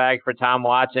got on the bag for Tom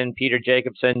Watson, Peter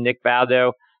Jacobson, Nick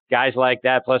Faldo, guys like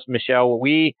that, plus Michelle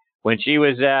Wee, when she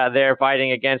was there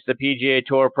fighting against the PGA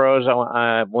Tour pros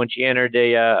when she entered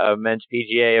a men's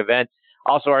PGA event.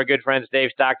 Also our good friends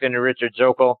Dave Stockton and Richard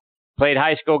Zokol. Played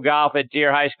high school golf at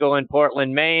Deer High School in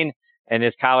Portland, Maine, and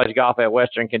his college golf at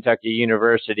Western Kentucky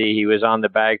University. He was on the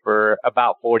bag for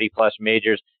about 40-plus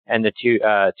majors and the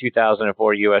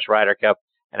 2004 U.S. Ryder Cup.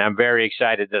 And I'm very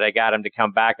excited that I got him to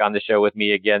come back on the show with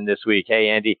me again this week. Hey,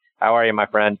 Andy, how are you, my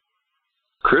friend?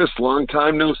 Chris, long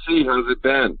time no see. How's it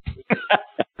been?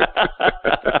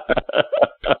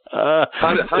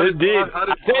 How did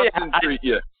Boston treat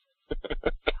you?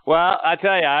 Well, I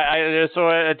tell you, there's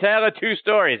a tale of two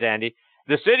stories, Andy.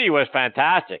 The city was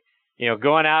fantastic. You know,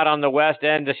 going out on the West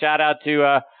End, a shout out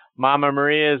to Mama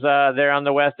Maria's there on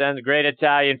the West End. Great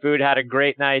Italian food. Had a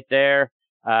great night there.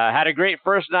 Had a great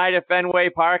first night at Fenway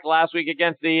Park last week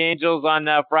against the Angels on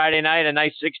Friday night. A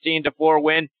nice 16-4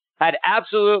 win. Had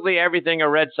absolutely everything a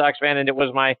Red Sox fan, and it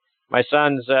was my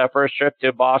son's first trip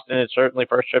to Boston. It's certainly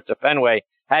first trip to Fenway.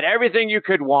 Had everything you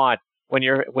could want when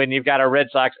you've got a Red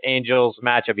Sox Angels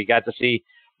matchup. You got to see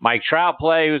Mike Trout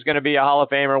play, who's going to be a Hall of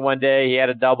Famer one day. He had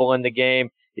a double in the game.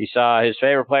 He saw his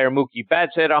favorite player Mookie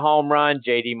Betts hit a home run.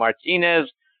 JD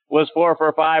Martinez was 4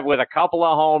 for 5 with a couple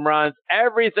of home runs.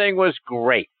 Everything was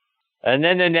great. And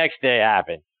then the next day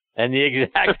happened, and the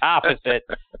exact opposite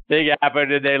thing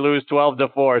happened, and they lose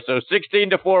 12-4. So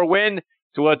 16-4 win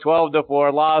to a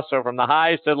 12-4 loss. So from the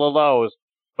highs to the lows.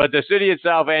 But the city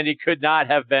itself, Andy, could not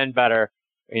have been better.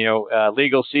 You know,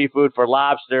 legal seafood for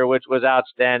lobster, which was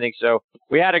outstanding. So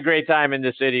we had a great time in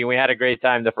the city, and we had a great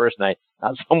time the first night.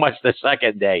 Not so much the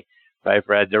second day, my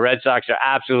friend. The Red Sox are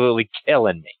absolutely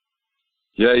killing me.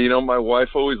 Yeah, you know, my wife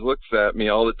always looks at me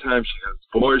all the time.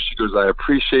 She goes, I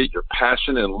appreciate your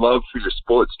passion and love for your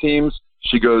sports teams.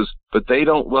 She goes, but they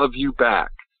don't love you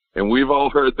back. And we've all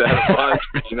heard that a bunch.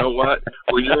 But you know what?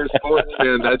 When you're a sports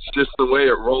fan, that's just the way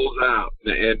it rolls out.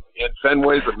 And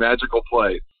Fenway's a magical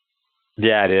place.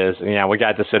 Yeah, it is. Yeah, we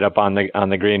got to sit up on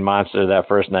the Green Monster that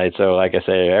first night. So, like I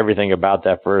say, everything about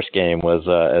that first game was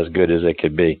as good as it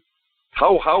could be.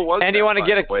 How was it? And you want to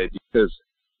get way? Because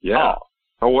how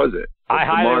was it? I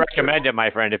highly recommend it,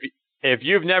 my friend. If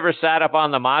you've never sat up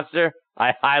on the Monster,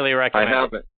 I highly recommend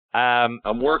it. I haven't.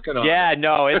 I'm working on it. Yeah,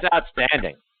 no, it's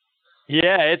outstanding.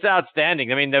 Yeah, it's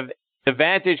outstanding. I mean, the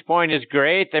vantage point is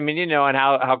great. I mean, you know, and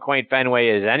how quaint Fenway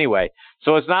is anyway.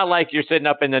 So it's not like you're sitting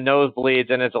up in the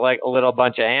nosebleeds and it's like a little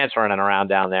bunch of ants running around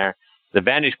down there. The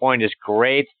vantage point is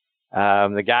great.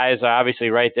 The guys are obviously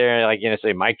right there. Like, you know,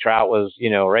 say Mike Trout was, you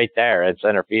know, right there at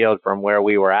center field from where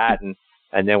we were at. And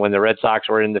then when the Red Sox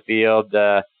were in the field,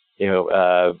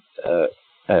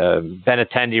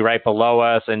 Benintendi right below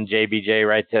us and JBJ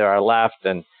right to our left.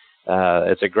 And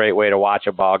it's a great way to watch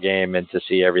a ball game and to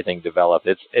see everything develop.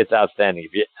 It's outstanding.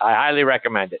 I highly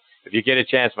recommend it. If you get a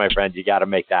chance, my friend, you got to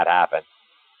make that happen.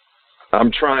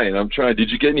 I'm trying. Did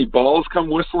you get any balls come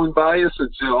whistling by you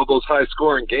since all those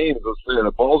high-scoring games?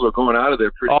 The balls are going out of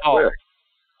there pretty quick.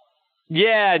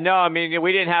 Yeah, no, I mean,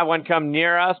 we didn't have one come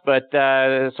near us, but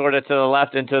sort of to the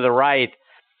left and to the right.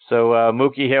 So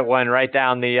Mookie hit one right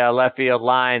down the left field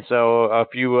line, so a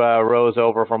few rows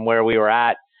over from where we were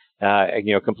at,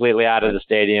 completely out of the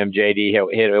stadium. JD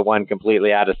hit one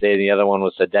completely out of the stadium. The other one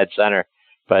was a dead center.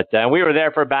 But we were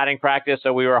there for batting practice,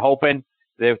 so we were hoping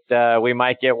that we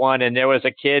might get one. And there was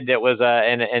a kid that was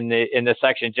in the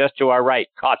section just to our right,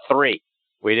 caught 3.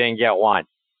 We didn't get one.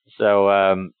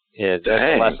 So it's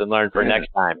a lesson learned for next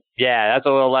time. Yeah, that's a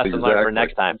little lesson learned for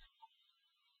next time.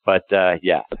 But a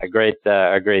great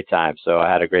time. So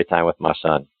I had a great time with my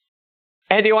son.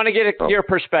 Andy, I want to get your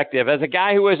perspective as a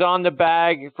guy who was on the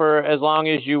bag for as long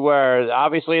as you were.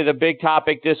 Obviously, the big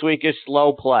topic this week is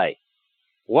slow play.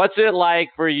 What's it like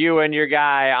for you and your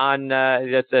guy on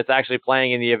that's actually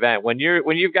playing in the event when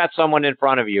you've got someone in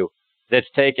front of you that's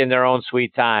taking their own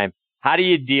sweet time? How do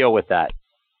you deal with that?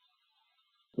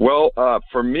 Well,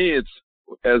 for me, it's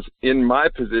as in my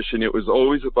position, it was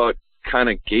always about kind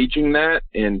of gauging that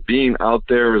and being out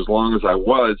there as long as I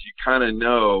was. You kind of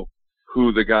know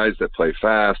who the guys that play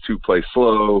fast, who play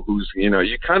slow,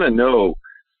 you kind of know.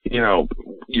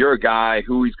 You're a guy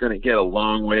who he's going to get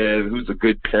along with, who's a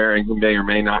good pairing, who may or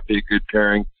may not be a good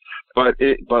pairing. But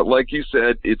like you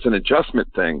said, it's an adjustment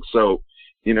thing. So,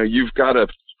 you've got to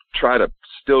try to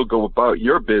still go about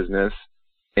your business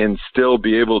and still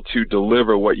be able to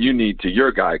deliver what you need to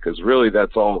your guy, because really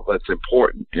that's all that's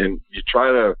important. And you try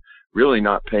to really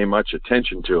not pay much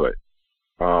attention to it.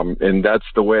 And that's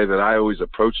the way that I always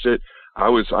approached it.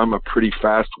 I'm a pretty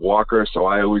fast walker, so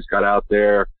I always got out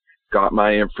there, got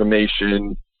my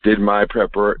information, did my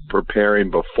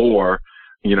preparing before,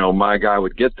 my guy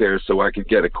would get there so I could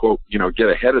get get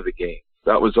ahead of the game.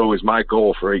 That was always my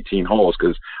goal for 18 holes,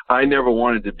 because I never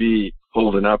wanted to be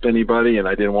holding up anybody, and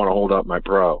I didn't want to hold up my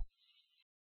pro.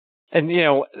 And,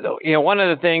 one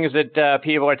of the things that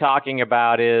people are talking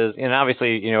about is, and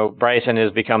obviously, Bryson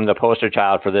has become the poster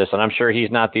child for this, and I'm sure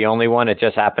he's not the only one. It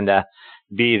just happened to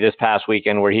be this past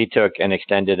weekend where he took an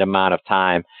extended amount of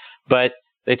time. But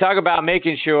they talk about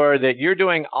making sure that you're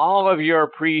doing all of your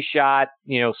pre-shot,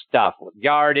 stuff,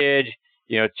 yardage,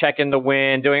 checking the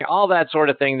wind, doing all that sort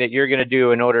of thing that you're going to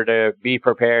do in order to be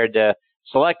prepared to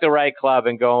select the right club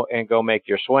and go make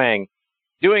your swing.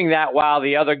 Doing that while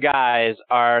the other guys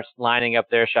are lining up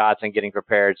their shots and getting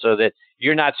prepared, so that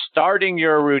you're not starting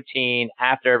your routine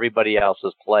after everybody else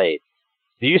has played.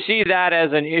 Do you see that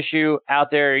as an issue out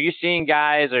there? Are you seeing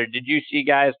guys, or did you see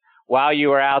guys while you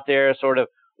were out there sort of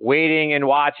waiting and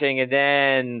watching and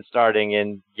then starting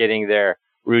and getting their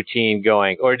routine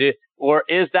going? Or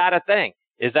is that a thing?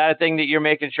 Is that a thing that you're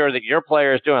making sure that your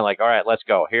player is doing? Like, all right, let's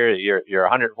go. Here, you're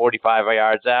 145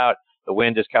 yards out. The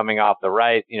wind is coming off the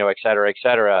right, et cetera, et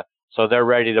cetera. So they're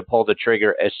ready to pull the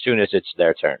trigger as soon as it's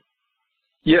their turn.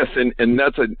 Yes, and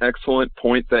that's an excellent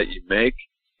point that you make,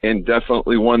 and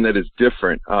definitely one that is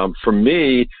different. For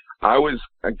me, I was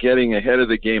getting ahead of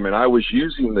the game, and I was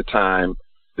using the time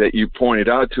that you pointed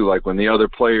out to, like when the other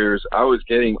players, I was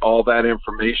getting all that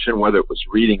information, whether it was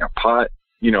reading a putt,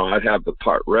 I'd have the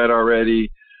putt read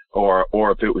already, or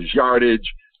if it was yardage.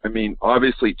 I mean,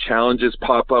 obviously challenges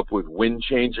pop up with wind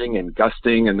changing and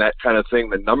gusting and that kind of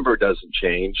thing. The number doesn't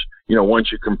change.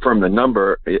 Once you confirm the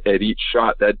number at each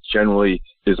shot, that generally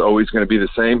is always going to be the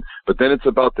same. But then it's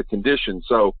about the condition.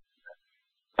 So,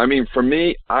 I mean, for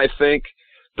me, I think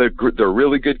the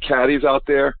really good caddies out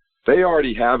there, they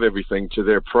already have everything to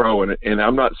their pro. And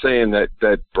I'm not saying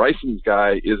that Bryson's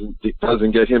guy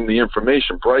doesn't get him the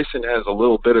information. Bryson has a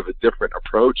little bit of a different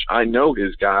approach. I know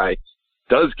his guy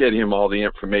does get him all the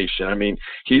information. I mean,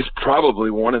 he's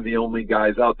probably one of the only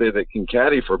guys out there that can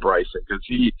caddy for Bryson, because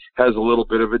he has a little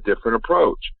bit of a different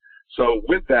approach. So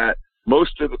with that,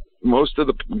 most of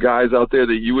the guys out there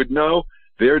that you would know,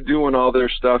 they're doing all their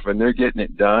stuff and they're getting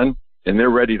it done and they're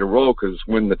ready to roll, because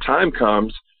when the time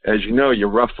comes, as you know, you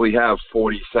roughly have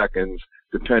 40 seconds,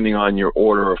 depending on your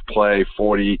order of play,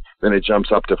 40, then it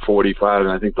jumps up to 45,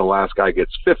 and I think the last guy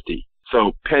gets 50.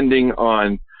 So pending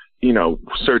on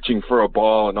searching for a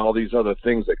ball and all these other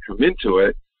things that come into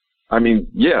it. I mean,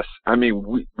 yes. I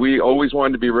mean, we always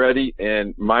wanted to be ready,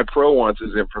 and my pro wants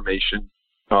his information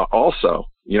also.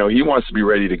 He wants to be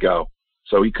ready to go.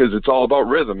 So because it's all about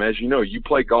rhythm. As you know, you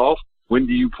play golf. When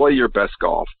do you play your best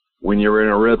golf? When you're in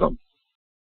a rhythm.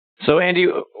 So, Andy,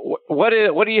 what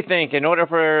do you think in order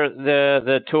for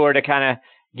the tour to kind of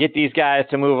get these guys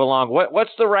to move along?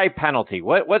 What's the right penalty?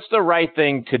 What's the right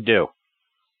thing to do?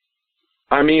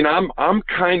 I mean, I'm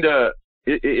kind of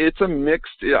it's a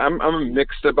mixed. I'm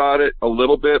mixed about it a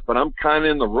little bit, but I'm kind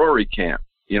of in the Rory camp.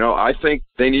 I think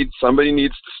somebody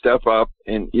needs to step up,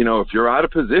 and if you're out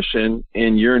of position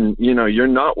and you're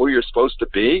not where you're supposed to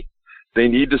be, they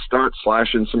need to start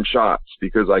slashing some shots,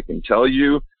 because I can tell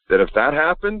you that if that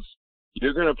happens,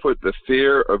 you're going to put the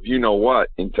fear of what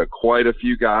into quite a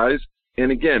few guys.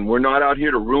 And again, we're not out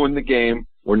here to ruin the game.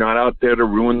 We're not out there to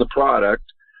ruin the product.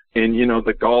 And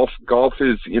the golf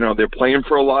is they're playing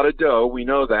for a lot of dough. We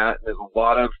know that. There's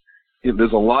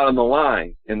a lot on the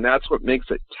line, and that's what makes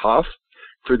it tough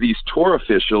for these tour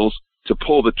officials to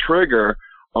pull the trigger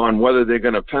on whether they're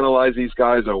going to penalize these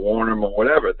guys or warn them or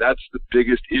whatever. That's the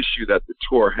biggest issue that the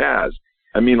tour has.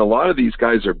 I mean, a lot of these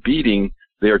guys are beating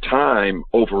their time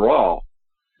overall.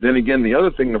 Then again, the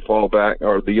other thing to fall back,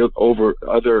 or the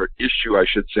other issue I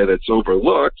should say that's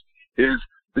overlooked, is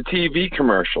the TV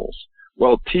commercials.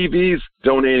 Well, TV's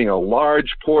donating a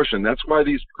large portion. That's why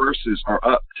these purses are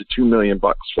up to $2 million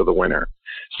for the winner.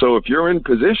 So if you're in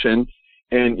position,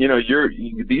 and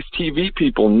these TV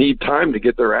people need time to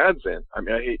get their ads in.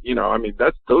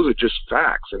 Those are just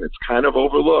facts, and it's kind of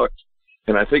overlooked.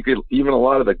 And I think even a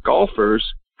lot of the golfers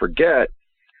forget.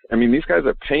 I mean, these guys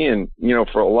are paying,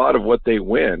 for a lot of what they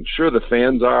win. Sure, the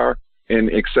fans are,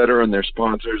 and et cetera, and their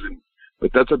sponsors,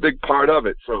 but that's a big part of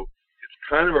it. So it's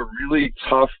kind of a really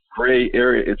tough gray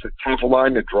area. It's a tough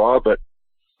line to draw, but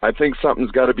I think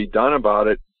something's got to be done about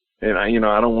it. And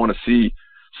I don't want to see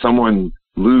someone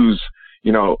lose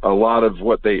a lot of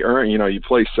what they earn. You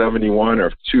play 71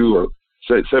 or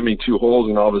 72 holes,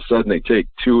 and all of a sudden they take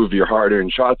 2 of your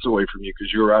hard-earned shots away from you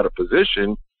because you were out of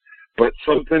position. But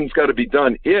something's got to be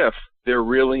done if they're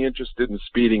really interested in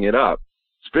speeding it up.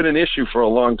 It's been an issue for a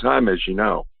long time, as you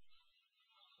know.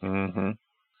 Mm-hmm.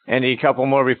 Andy, a couple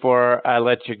more before I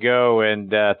let you go.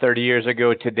 And 30 years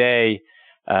ago today,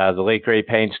 the late, great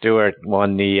Payne Stewart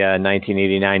won the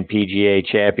 1989 PGA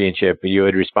Championship. You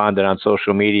had responded on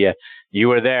social media. You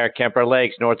were there, Kemper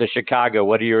Lakes, north of Chicago.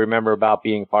 What do you remember about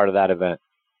being part of that event?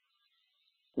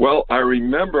 Well, I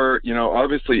remember,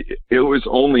 obviously it was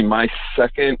only my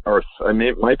second, or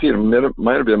it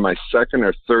might have been my second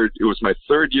or third. It was my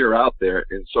third year out there,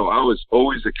 and so I was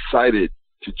always excited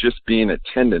to just be in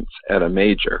attendance at a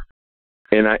major.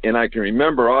 And I can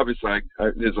remember, obviously,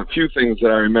 there's a few things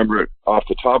that I remember off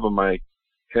the top of my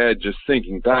head just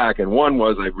thinking back, and one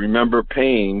was I remember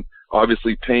Payne.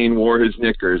 Obviously, Payne wore his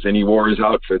knickers and he wore his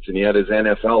outfits and he had his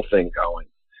NFL thing going.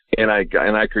 And I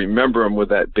can remember him with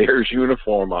that Bears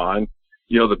uniform on,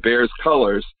 the Bears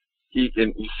colors. You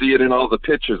see it in all the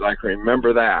pictures. I can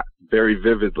remember that very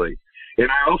vividly. And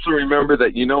I also remember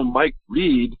that, Mike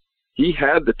Reed, he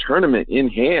had the tournament in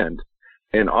hand.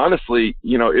 And honestly,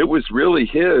 it was really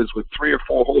his with 3 or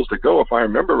 4 holes to go. If I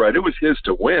remember right, it was his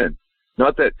to win.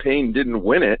 Not that Payne didn't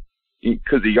win it,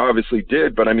 because he obviously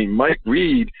did. But, Mike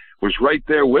Reed was right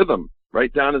there with him,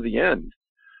 right down to the end.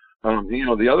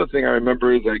 The other thing I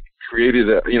remember is I created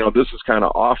this is kind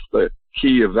of off the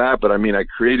key of that, but I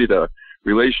created a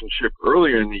relationship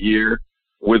earlier in the year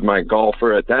with my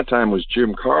golfer. At that time was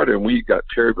Jim Carter, and we got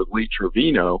paired with Lee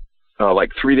Trevino,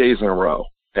 3 days in a row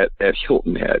at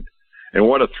Hilton Head. And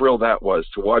what a thrill that was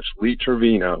to watch Lee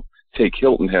Trevino take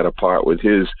Hilton Head apart with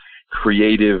his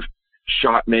creative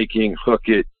shot making, hook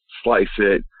it, slice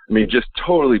it. Just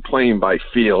totally playing by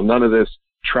feel. None of this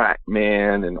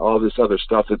TrackMan and all this other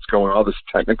stuff that's going, all this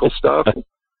technical stuff.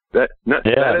 That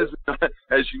is,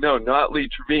 as you know, not Lee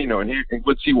Trevino. And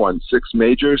what's he won? 6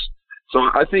 majors. So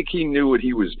I think he knew what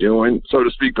he was doing, so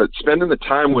to speak. But spending the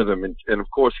time with him, and of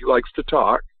course he likes to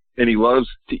talk and he loves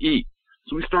to eat.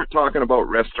 So we start talking about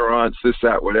restaurants, this,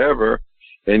 that, whatever.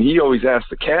 And he always asks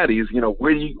the caddies,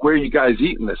 where are you guys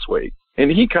eating this week? And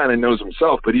he kind of knows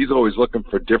himself, but he's always looking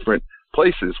for different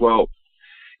places. Well,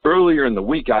 earlier in the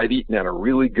week, I'd eaten at a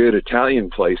really good Italian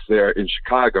place there in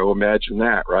Chicago. Imagine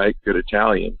that, right? Good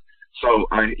Italian. So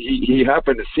he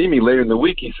happened to see me later in the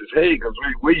week. He says, hey, he goes,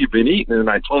 where you been eating? And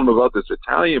I told him about this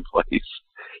Italian place.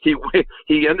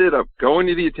 He ended up going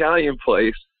to the Italian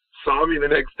place, saw me the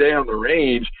next day on the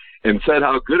range, and said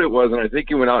how good it was. And I think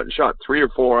he went out and shot 3 or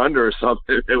 4 under or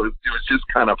something. It was just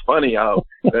kind of funny how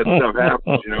that stuff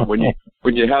happens.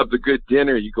 When you have the good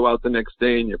dinner, you go out the next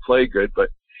day and you play good. But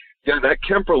yeah, that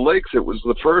Kemper Lakes, it was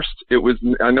the first.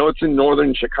 I know it's in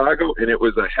northern Chicago, and it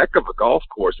was a heck of a golf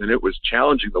course, and it was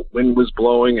challenging. The wind was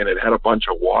blowing, and it had a bunch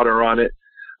of water on it,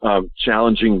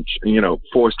 challenging,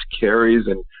 forced carries.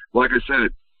 And like I said,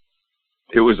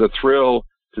 it was a thrill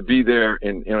to be there.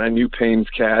 And I knew Payne's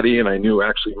caddy, and I knew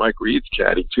actually Mike Reed's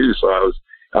caddy too. So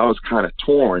I was kind of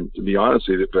torn, to be honest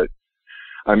with you. But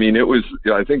I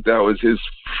think that was his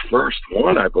first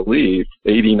one, I believe.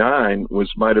 89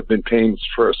 might have been Payne's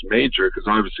first major, because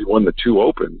obviously won the 2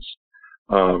 Opens.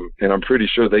 And I'm pretty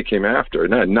sure they came after.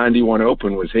 And that 91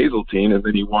 Open was Hazeltine, and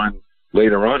then he won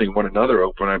later on. He won another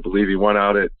Open. I believe he won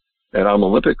out at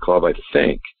Olympic Club, I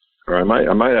think. Or I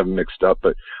might have them mixed up,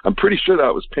 but I'm pretty sure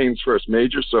that was Payne's first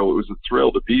major, so it was a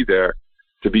thrill to be there,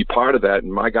 to be part of that.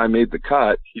 And my guy made the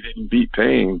cut. He didn't beat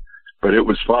Payne, but it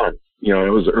was fun. You know, it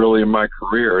was early in my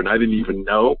career, and I didn't even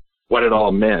know what it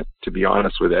all meant, to be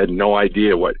honest with you. I had no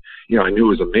idea what, you know, I knew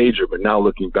it was a major, but now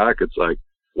looking back, it's like,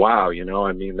 wow, you know,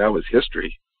 I mean, that was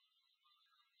history.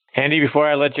 Andy, before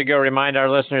I let you go, remind our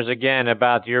listeners again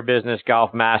about your business,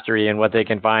 Golf Mastery, and what they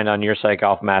can find on your site,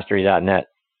 golfmastery.net.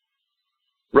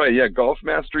 Right, yeah,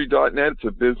 golfmastery.net. It's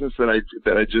a business that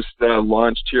I just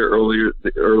launched here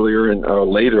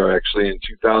later actually in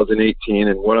 2018.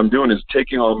 And what I'm doing is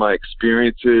taking all my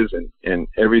experiences and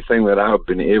everything that I've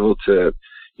been able to,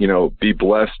 you know, be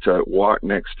blessed to walk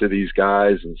next to these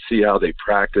guys and see how they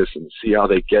practice and see how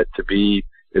they get to be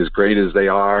as great as they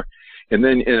are.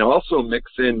 And also mix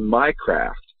in my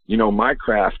craft, you know, my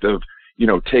craft of, you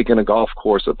know, taking a golf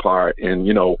course apart and,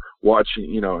 you know, watching,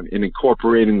 you know, and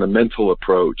incorporating the mental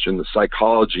approach and the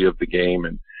psychology of the game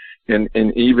and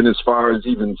even as far as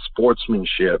even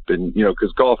sportsmanship and, you know,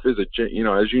 because golf is you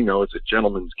know, as you know, it's a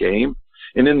gentleman's game.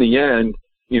 And in the end,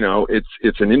 you know,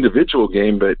 it's an individual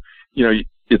game, but, you know,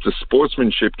 it's a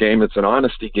sportsmanship game. It's an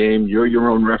honesty game. You're your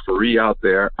own referee out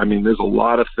there. I mean, there's a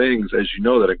lot of things, as you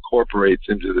know, that incorporates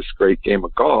into this great game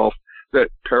of golf that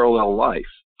parallel life.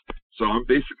 So I'm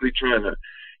basically trying to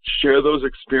share those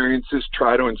experiences,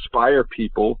 try to inspire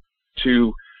people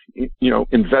to, you know,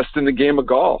 invest in the game of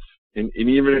golf. And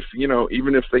even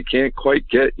if they can't quite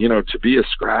get, you know, to be a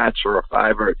scratch or a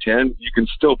 5 or a 10, you can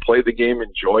still play the game,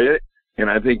 enjoy it. And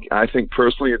I think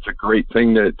personally, it's a great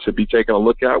thing to be taking a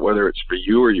look at, whether it's for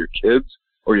you or your kids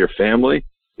or your family.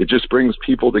 It just brings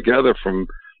people together from,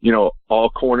 you know,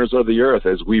 all corners of the earth,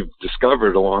 as we've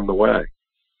discovered along the way.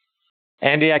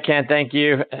 Andy, I can't thank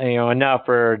you, enough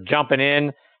for jumping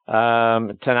in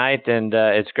tonight, and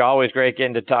it's always great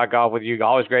getting to talk golf with you.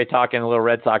 Always great talking a little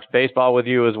Red Sox baseball with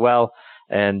you as well.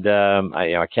 And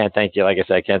I can't thank you. Like I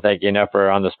said, I can't thank you enough for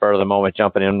on the spur of the moment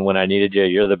jumping in when I needed you.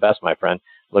 You're the best, my friend.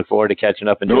 Look forward to catching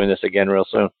up and doing this again real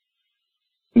soon.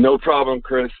 No problem,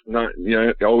 Chris.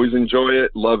 Always enjoy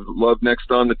it. Love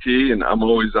Next on the Tee. And I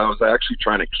was actually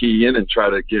trying to key in and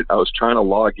I was trying to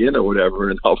log in or whatever.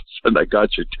 And all of a sudden I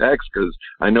got your text because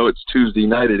I know it's Tuesday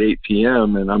night at 8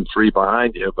 p.m. and I'm 3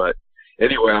 behind you. But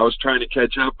anyway, I was trying to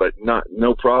catch up, but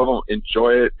no problem.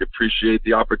 Enjoy it. Appreciate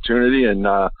the opportunity and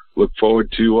look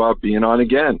forward to being on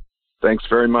again. Thanks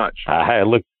very much.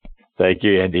 Thank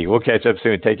you, Andy. We'll catch up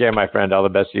soon. Take care, my friend. All the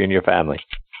best to you and your family.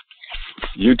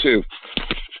 You too.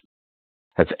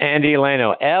 That's Andy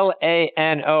Lano,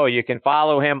 Lano. You can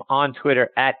follow him on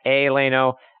Twitter at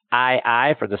ALanoII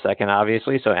for the second,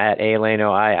 obviously. So at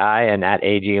ALanoII and at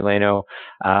AGLano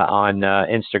on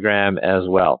Instagram as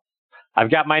well. I've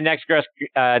got my next guest,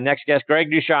 Greg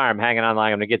Ducharme, hanging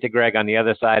online. I'm going to get to Greg on the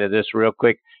other side of this real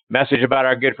quick. Message about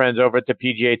our good friends over at the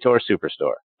PGA Tour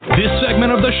Superstore. This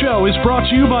segment of the show is brought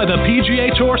to you by the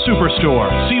PGA Tour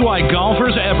Superstore. See why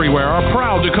golfers everywhere are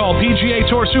proud to call PGA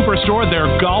Tour Superstore their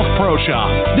golf pro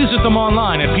shop. Visit them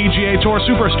online at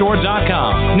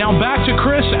PGATourSuperstore.com. Now back to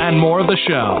Chris and more of the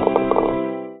show.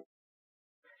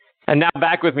 And now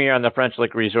back with me here on the French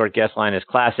Lick Resort guest line is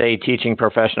Class A teaching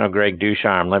professional Greg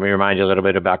Ducharme. Let me remind you a little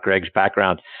bit about Greg's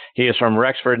background. He is from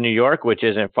Rexford, New York, which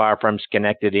isn't far from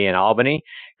Schenectady and Albany.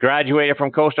 Graduated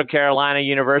from Coastal Carolina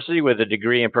University with a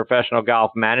degree in professional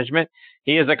golf management.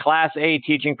 He is a Class A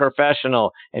teaching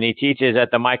professional, and he teaches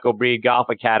at the Michael Breed Golf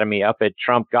Academy up at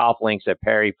Trump Golf Links at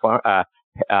Ferry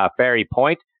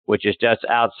Point, which is just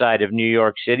outside of New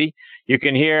York City. You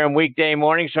can hear him weekday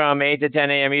mornings from 8 to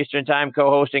 10 a.m. Eastern Time,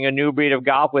 co-hosting A New Breed of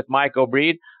Golf with Michael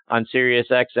Breed on Sirius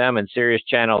XM and Sirius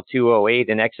Channel 208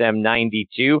 and XM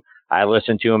 92. I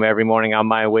listen to him every morning on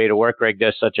my way to work. Greg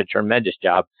does such a tremendous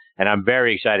job, and I'm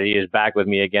very excited he is back with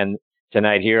me again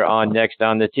tonight here on Next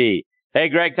on the Tee. Hey,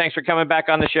 Greg, thanks for coming back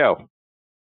on the show.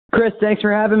 Chris, thanks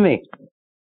for having me.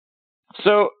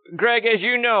 So, Greg, as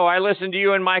you know, I listen to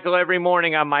you and Michael every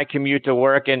morning on my commute to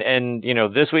work, and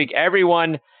this week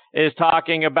everyone is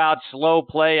talking about slow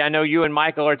play. I know you and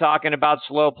Michael are talking about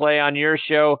slow play on your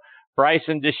show.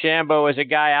 Bryson DeChambeau is a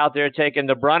guy out there taking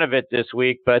the brunt of it this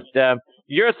week. But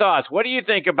your thoughts? What do you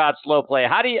think about slow play?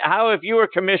 How, if you were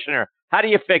commissioner, how do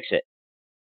you fix it?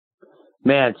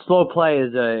 Man, slow play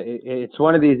is it's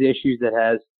one of these issues that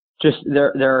has just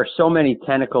there are so many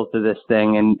tentacles to this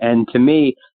thing, and to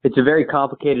me, it's a very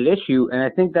complicated issue, and I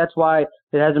think that's why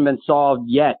it hasn't been solved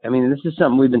yet. I mean, this is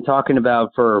something we've been talking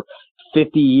about for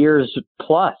 50 years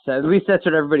plus. At least that's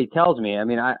what everybody tells me. I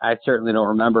mean, I certainly don't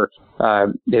remember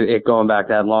it going back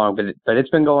that long, but it's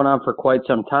been going on for quite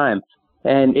some time,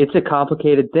 and it's a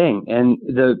complicated thing. And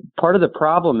the part of the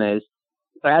problem is,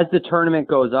 as the tournament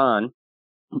goes on,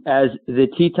 as the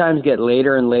tee times get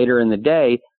later and later in the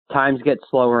day, times get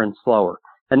slower and slower.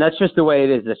 And that's just the way it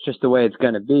is. That's just the way it's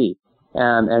going to be.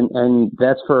 And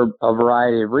that's for a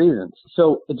variety of reasons.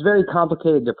 So it's very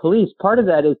complicated to police. Part of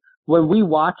that is when we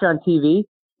watch on TV,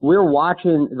 we're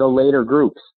watching the later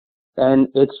groups. And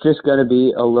it's just going to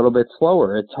be a little bit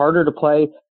slower. It's harder to play,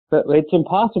 but it's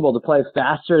impossible to play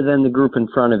faster than the group in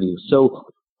front of you. So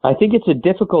I think it's a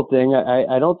difficult thing.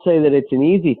 I don't say that it's an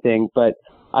easy thing, but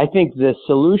I think the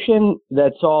solution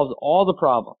that solves all the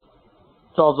problems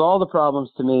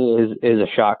to me is a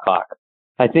shot clock.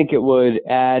 I think it would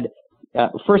add,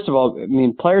 first of all, I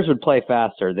mean, players would play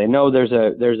faster. They know there's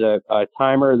a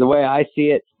timer. The way I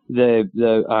see it, the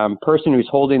person who's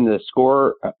holding the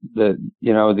score, the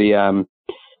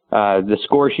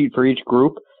score sheet for each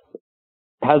group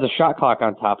has a shot clock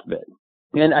on top of it.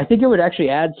 And I think it would actually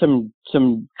add some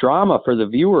drama for the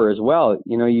viewer as well.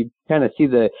 You know, you kind of see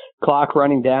the clock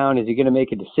running down. Is he going to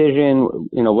make a decision?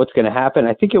 You know, what's going to happen?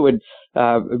 I think it would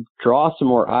draw some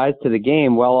more eyes to the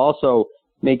game while also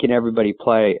making everybody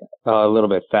play a little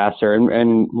bit faster.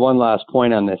 And one last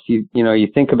point on this, you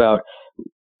think about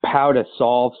how to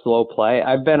solve slow play.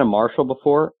 I've been a marshal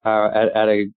before at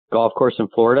a golf course in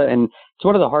Florida, and it's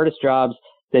one of the hardest jobs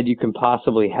that you can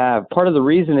possibly have. Part of the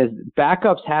reason is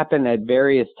backups happen at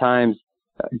various times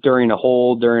during a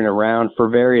hole, during a round, for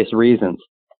various reasons.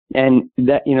 And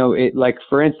that, like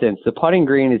for instance, the putting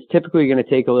green is typically going to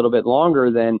take a little bit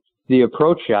longer than the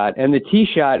approach shot, and the tee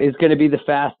shot is going to be the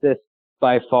fastest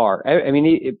by far. I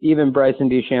mean, even Bryson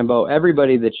DeChambeau,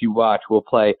 everybody that you watch will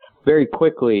play very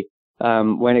quickly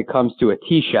when it comes to a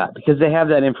tee shot because they have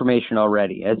that information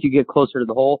already. As you get closer to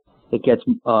the hole,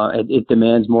 it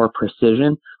demands more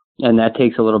precision, and that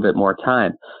takes a little bit more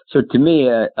time. So to me,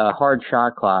 a hard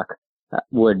shot clock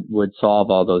would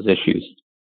solve all those issues.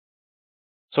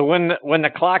 So when the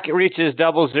clock reaches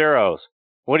double zeros,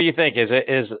 what do you think? Is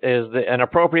an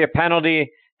appropriate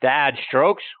penalty to add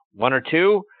strokes, 1 or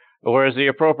 2, or is the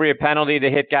appropriate penalty to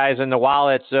hit guys in the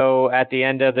wallet? So at the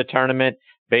end of the tournament,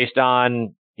 based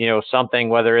on something,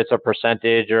 whether it's a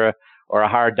percentage or a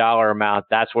hard dollar amount,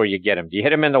 that's where you get them. Do you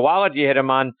hit them in the wallet? Do you hit them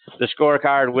on the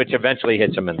scorecard, which eventually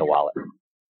hits them in the wallet?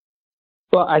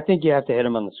 Well, I think you have to hit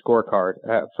them on the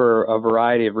scorecard for a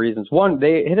variety of reasons. One,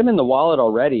 they hit them in the wallet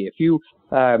already. If you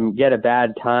get a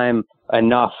bad time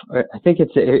enough, I think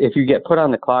if you get put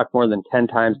on the clock more than 10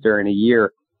 times during a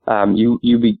year,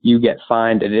 you get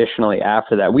fined additionally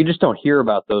after that. We just don't hear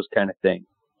about those kind of things.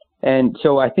 And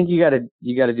so I think you got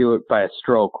to do it by a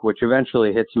stroke, which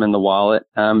eventually hits them in the wallet.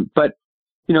 But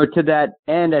to that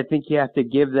end, I think you have to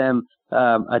give them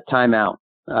a timeout,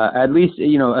 at least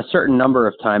a certain number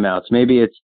of timeouts. Maybe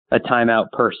it's a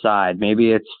timeout per side.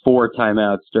 Maybe it's 4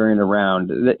 timeouts during a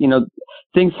round.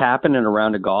 Things happen in a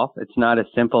round of golf. It's not as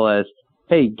simple as,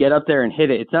 hey, get up there and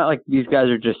hit it. It's not like these guys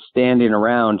are just standing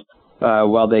around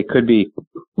while they could be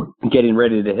getting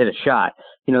ready to hit a shot.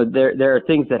 There are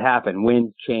things that happen.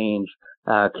 Winds change,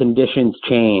 conditions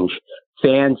change,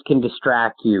 fans can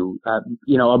distract you.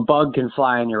 A bug can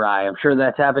fly in your eye. I'm sure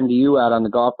that's happened to you out on the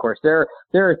golf course. There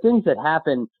are things that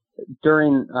happen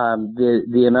during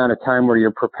the amount of time where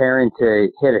you're preparing to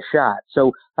hit a shot.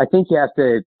 So I think you have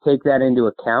to take that into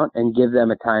account and give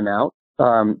them a timeout,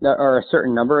 or a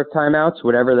certain number of timeouts,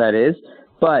 whatever that is.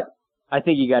 But I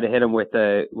think you got to hit them with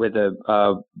a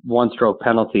 1-stroke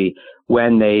penalty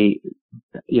when they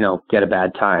get a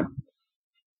bad time.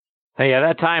 Hey, yeah,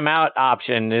 that timeout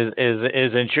option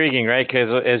is intriguing, right?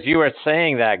 Because as you were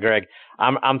saying that, Greg,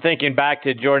 I'm thinking back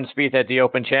to Jordan Spieth at the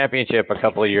Open Championship a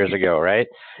couple of years ago, right?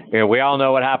 We all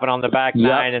know what happened on the back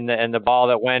nine and the ball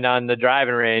that went on the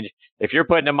driving range. If you're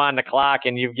putting him on the clock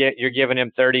and you're giving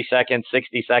him 30 seconds,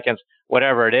 60 seconds,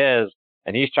 whatever it is,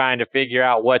 and he's trying to figure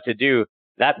out what to do,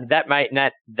 that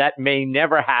may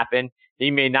never happen.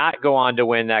 He may not go on to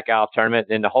win that golf tournament,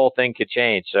 and the whole thing could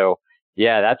change. So,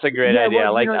 yeah, that's a great idea.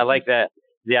 Well, I like that.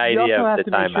 The idea of the timeout. You also have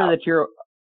to make sure that you're.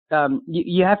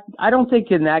 You have. I don't think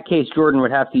in that case Jordan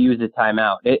would have to use the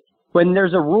timeout. When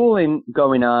there's a ruling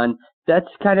going on, that's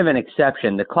kind of an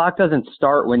exception. The clock doesn't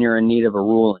start when you're in need of a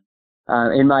ruling.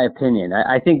 In my opinion,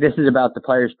 I think this is about the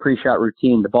player's pre-shot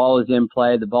routine. The ball is in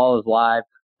play. The ball is live.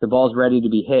 The ball's ready to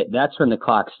be hit. That's when the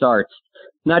clock starts.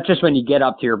 not just when you get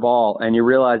up to your ball and you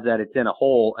realize that it's in a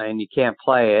hole and you can't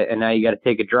play it, and now you got to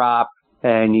take a drop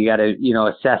and you got to,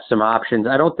 assess some options.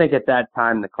 I don't think at that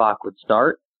time the clock would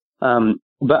start.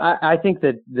 But I think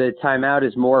that the timeout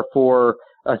is more for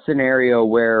a scenario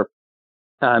where,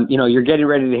 you're getting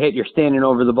ready to hit, you're standing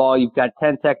over the ball, you've got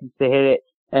 10 seconds to hit it,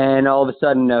 and all of a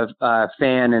sudden a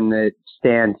fan in the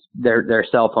stands, their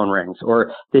cell phone rings,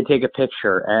 or they take a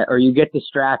picture, or you get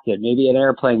distracted. Maybe an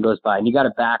airplane goes by and you got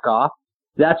to back off.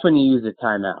 That's when you use a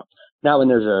timeout, not when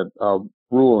there's a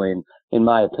ruling, in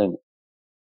my opinion.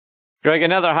 Greg,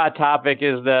 another hot topic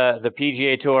is the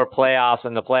PGA Tour playoffs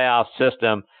and the playoff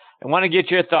system. I want to get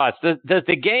your thoughts. Does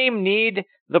the game need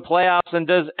the playoffs, and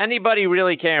does anybody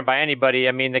really care? And by anybody,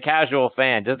 I mean the casual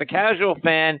fan. Does the casual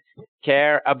fan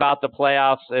care about the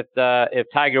playoffs if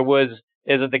Tiger Woods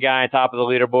isn't the guy on top of the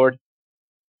leaderboard?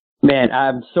 Man,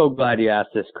 I'm so glad you asked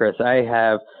this, Chris.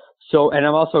 And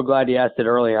I'm also glad you asked it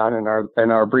early on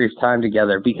in our brief time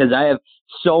together, because I have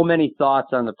so many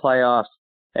thoughts on the playoffs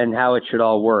and how it should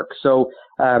all work. So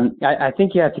I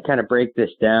think you have to kind of break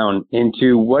this down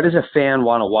into what does a fan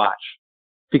want to watch?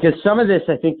 Because some of this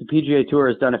I think the PGA Tour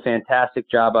has done a fantastic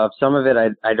job of. Some of it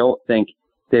I don't think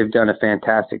they've done a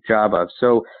fantastic job of.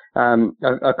 So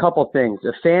a couple things.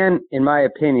 A fan, in my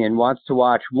opinion, wants to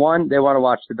watch, one, they want to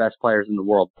watch the best players in the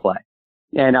world play.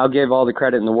 And I'll give all the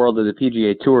credit in the world to the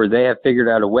PGA Tour. They have figured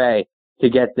out a way to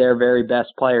get their very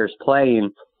best players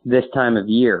playing this time of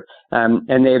year.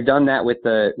 And they've done that with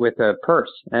a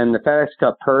purse, and the FedEx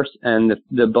Cup purse and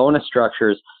the bonus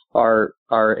structures are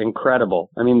incredible.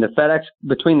 I mean,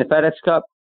 between the FedEx Cup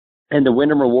and the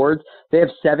Wyndham Rewards, they have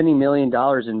 $70 million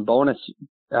in bonus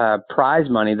prize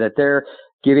money that they're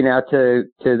giving out to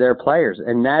their players.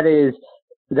 And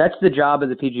that's the job of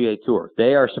the PGA Tour.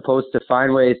 They are supposed to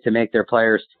find ways to make their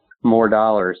players more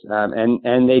dollars.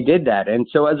 And they did that. And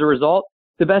so as a result,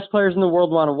 the best players in the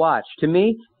world want to watch. To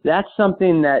me, that's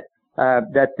something that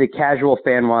the casual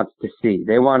fan wants to see.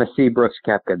 They want to see Brooks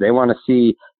Koepka. They want to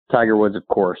see Tiger Woods, of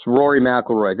course, Rory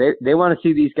McIlroy. They want to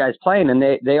see these guys playing, and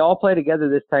they all play together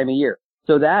this time of year.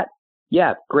 So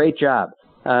great job.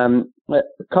 A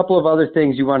couple of other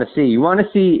things you want to see. You want to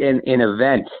see an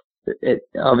event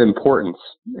of importance.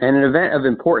 And an event of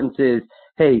importance is,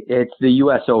 hey, it's the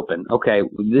U.S. Open. Okay,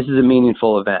 this is a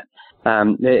meaningful event.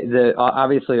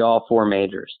 Obviously all four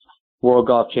majors, World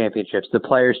Golf Championships, the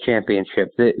Players Championship,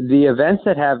 the events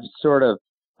that have sort of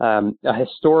a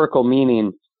historical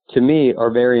meaning to me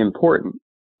are very important.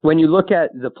 When you look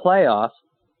at the playoffs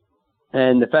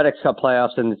and the FedEx Cup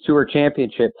playoffs and the Tour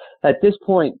Championship, at this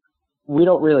point, we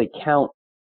don't really count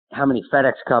how many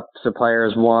FedEx Cups a player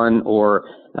has won, or,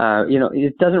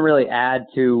 it doesn't really add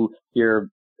to your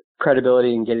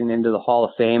credibility in getting into the Hall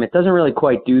of Fame. It doesn't really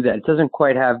quite do that. It doesn't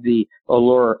quite have the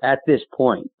allure at this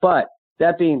point. But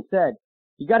that being said,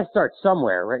 you got to start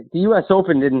somewhere, right? The U.S.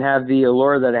 Open didn't have the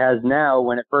allure that it has now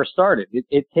when it first started.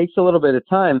 It takes a little bit of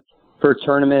time for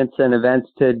tournaments and events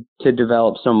to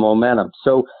develop some momentum.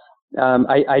 So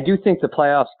I do think the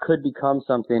playoffs could become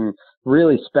something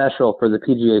really special for the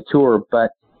PGA Tour,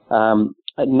 but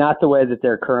not the way that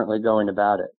they're currently going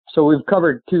about it. So we've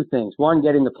covered two things. One,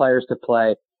 getting the players to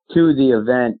play. Two, the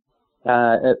event.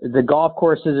 The golf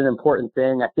course is an important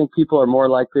thing. I think people are more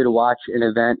likely to watch an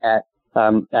event at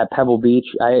Pebble Beach.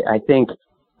 I think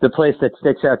the place that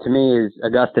sticks out to me is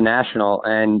Augusta National.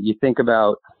 And you think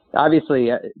about,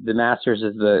 obviously, the Masters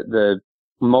is the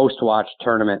most watched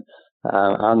tournament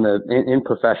in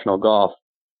professional golf.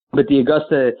 But the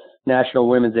Augusta National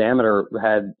Women's Amateur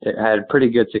had pretty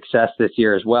good success this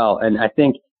year as well. And I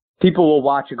think people will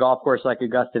watch a golf course like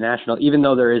Augusta National, even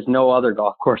though there is no other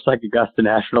golf course like Augusta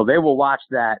National. They will watch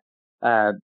that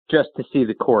just to see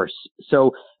the course.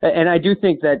 So, and I do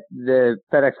think that the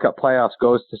FedEx Cup playoffs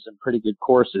goes to some pretty good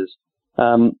courses.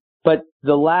 But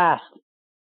the last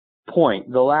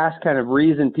point, the last kind of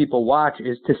reason people watch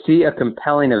is to see a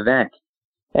compelling event.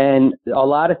 And a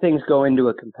lot of things go into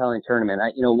a compelling tournament.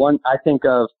 I think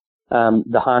of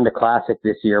the Honda Classic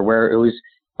this year, where it was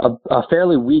a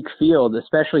fairly weak field,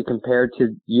 especially compared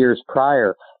to years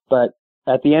prior. But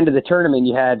at the end of the tournament,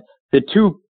 you had the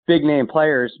two big-name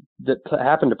players that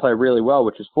happened to play really well,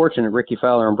 which is fortunate, Ricky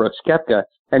Fowler and Brooks Koepka.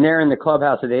 And they're in the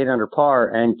clubhouse at 8 under par.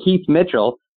 And Keith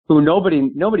Mitchell, who nobody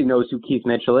knows who Keith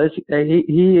Mitchell is,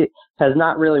 he has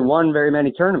not really won very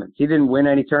many tournaments. He didn't win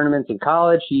any tournaments in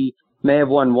college. He may have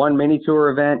won one mini-tour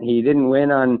event. He didn't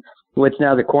win on what's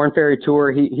now the Korn Ferry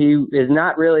Tour. He is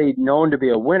not really known to be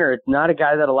a winner. It's not a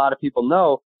guy that a lot of people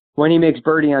know. When he makes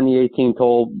birdie on the 18th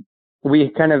hole, we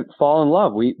kind of fall in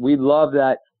love. We love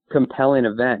that compelling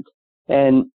event.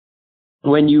 And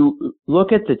when you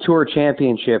look at the Tour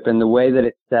Championship and the way that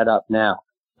it's set up now,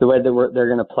 the way that they're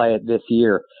going to play it this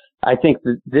year. I think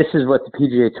this is what the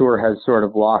PGA Tour has sort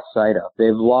of lost sight of.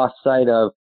 They've lost sight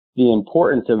of the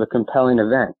importance of a compelling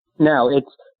event. Now,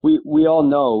 we all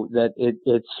know that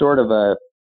it's sort of a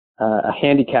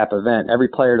handicap event. Every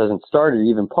player doesn't start at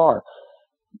even par.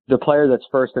 The player that's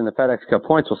first in the FedEx Cup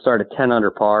points will start at 10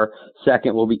 under par.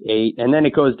 Second will be 8, and then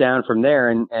it goes down from there.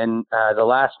 And the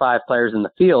last 5 players in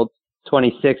the field,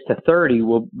 26 to 30,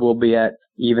 will be at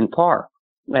even par,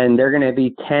 and they're going to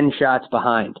be 10 shots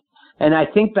behind. And I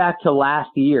think back to last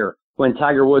year when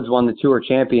Tiger Woods won the Tour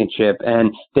Championship,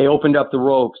 and they opened up the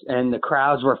ropes, and the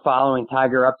crowds were following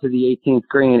Tiger up to the 18th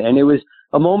green, and it was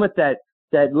a moment that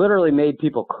literally made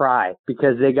people cry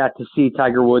because they got to see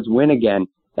Tiger Woods win again.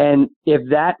 And if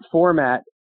that format,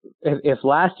 if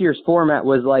last year's format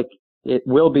was like it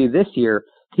will be this year,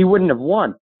 he wouldn't have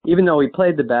won. Even though he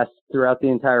played the best throughout the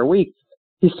entire week,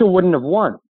 he still wouldn't have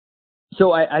won.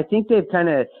 So I think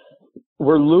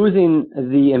we're losing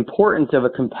the importance of a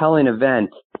compelling event.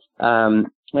 And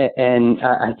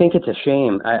I think it's a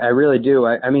shame. I really do.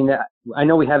 I mean, I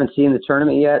know we haven't seen the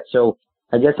tournament yet, so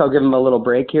I guess I'll give him a little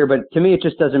break here. But to me, it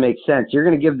just doesn't make sense. You're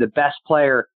going to give the best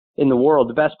player in the world,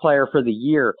 the best player for the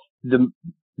year, the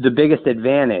biggest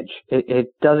advantage. It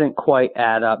doesn't quite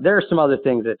add up. There are some other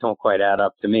things that don't quite add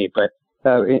up to me, but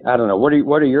I don't know. What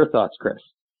are your thoughts, Chris?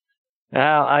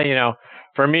 Well,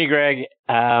 for me, Greg,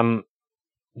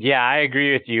 yeah, I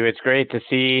agree with you. It's great to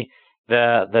see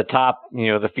the top,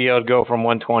 the field go from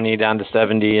 120 down to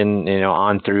 70 and,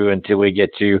 on through until we get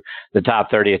to the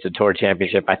top 30 at the Tour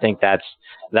Championship. I think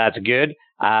that's good.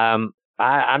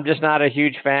 I'm just not a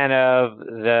huge fan of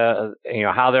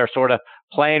how they're sort of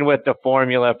playing with the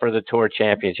formula for the Tour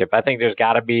Championship. I think there's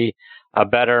got to be a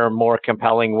better, more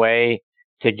compelling way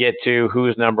to get to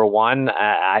who's number one.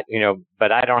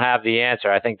 But I don't have the answer.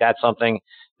 I think that's something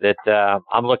that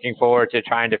I'm looking forward to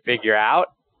trying to figure out.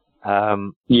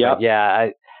 Yeah.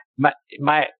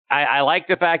 I like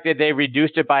the fact that they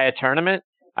reduced it by a tournament.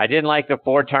 I didn't like the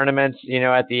 4 tournaments,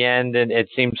 at the end, and it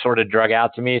seemed sort of drug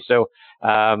out to me. So,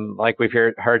 like we've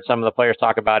heard some of the players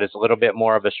talk about, it's a little bit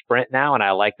more of a sprint now, and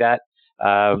I like that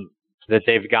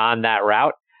they've gone that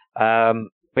route.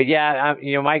 But yeah,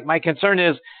 my concern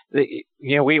is that,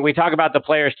 we talk about the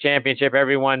Players Championship.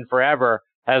 Everyone forever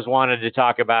has wanted to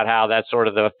talk about how that's sort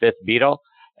of the 5th Beatle,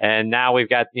 and now we've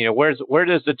got, where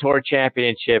does the Tour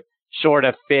Championship sort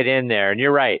of fit in there? And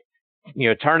you're right.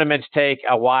 Tournaments take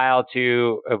a while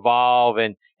to evolve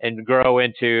and grow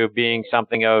into being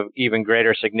something of even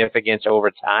greater significance over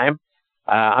time.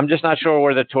 I'm just not sure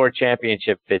where the Tour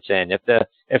Championship fits in.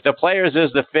 If the Players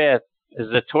is the 5th, is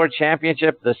the Tour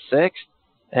Championship the 6th?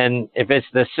 And if it's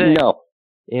the 6th, no.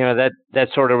 That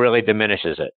sort of really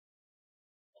diminishes it.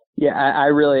 Yeah,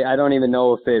 I don't even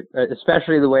know if it,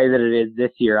 especially the way that it is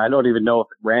this year, I don't even know if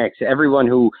it ranks. Everyone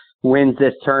who wins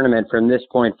this tournament from this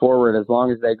point forward, as long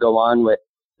as they go on with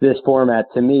this format,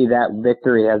 to me, that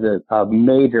victory has a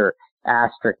major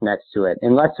asterisk next to it.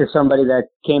 Unless there's somebody that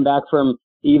came back from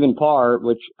even par,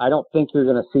 which I don't think you're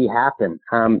going to see happen.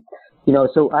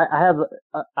 So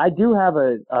I do have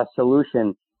a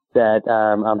solution that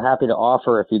I'm happy to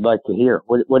offer if you'd like to hear.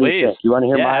 What do you think? You want to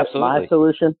hear my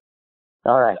solution?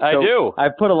 All right. I do.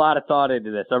 I've put a lot of thought into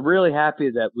this. I'm really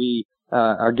happy that we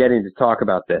are getting to talk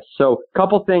about this. So a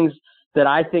couple things that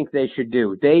I think they should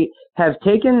do. They have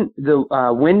taken the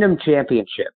Wyndham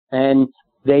Championship and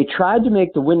they tried to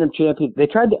make the Wyndham they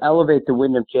tried to elevate the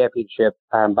Wyndham Championship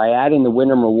by adding the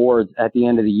Wyndham Rewards at the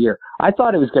end of the year. I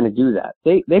thought it was going to do that.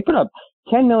 They put up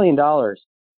 $10 million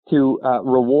to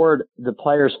reward the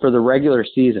players for the regular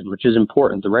season, which is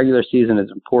important. The regular season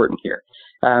is important here.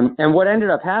 And what ended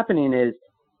up happening is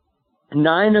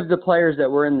 9 of the players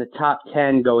that were in the top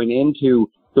 10 going into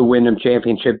the Wyndham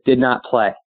Championship did not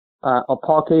play.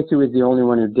 Paul Casey was the only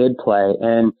one who did play,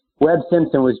 and Webb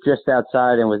Simpson was just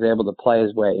outside and was able to play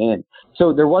his way in.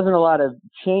 So there wasn't a lot of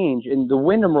change, and the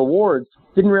Wyndham Rewards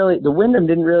the Wyndham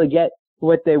didn't really get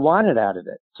what they wanted out of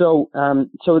it. So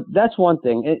that's one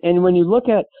thing. And when you look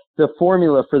at the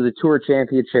formula for the Tour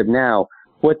Championship now,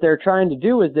 what they're trying to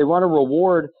do is they want to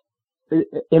reward.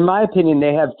 In my opinion,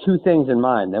 they have 2 things in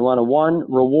mind. They want to,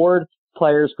 1, reward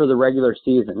players for the regular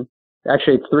season.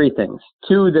 Actually, 3 things.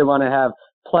 2, they want to have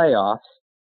playoffs.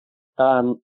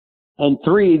 And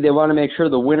 3, they want to make sure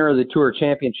the winner of the Tour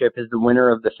Championship is the winner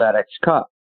of the FedEx Cup.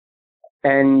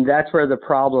 And that's where the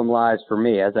problem lies for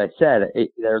me. As I said,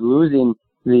 they're losing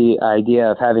the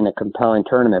idea of having a compelling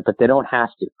tournament, but they don't have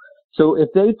to. So if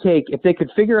they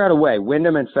could figure out a way,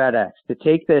 Wyndham and FedEx, to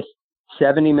take this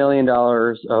 $70 million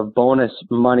of bonus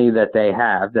money that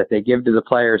they give to the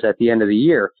players at the end of the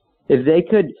year, if they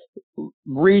could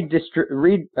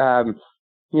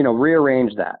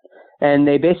rearrange that. And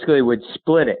they basically would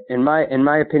split it. In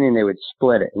my opinion, they would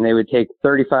split it, and they would take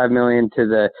 $35 million to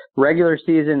the regular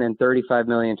season and $35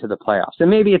 million to the playoffs. And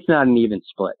maybe it's not an even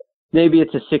split. Maybe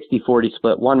it's a 60-40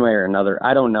 split one way or another.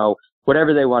 I don't know.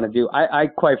 Whatever they want to do. I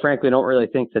quite frankly don't really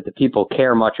think that the people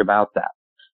care much about that.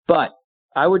 But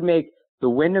I would make the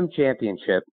Wyndham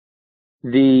Championship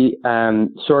the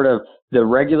sort of the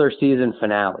regular season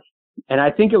finale. And I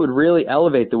think it would really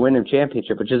elevate the Wyndham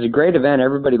Championship, which is a great event.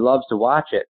 Everybody loves to watch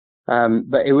it.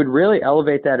 But it would really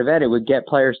elevate that event. It would get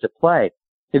players to play.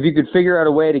 If you could figure out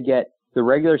a way to get the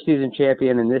regular season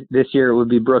champion, and this year it would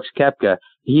be Brooks Koepka,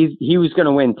 he was going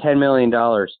to win $10 million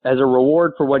as a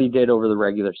reward for what he did over the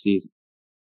regular season.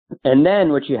 And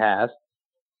then what you have,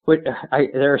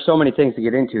 there are so many things to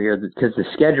get into here because the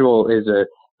schedule is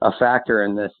a factor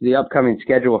in this. The upcoming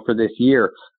schedule for this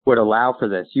year would allow for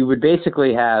this. You would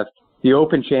basically have the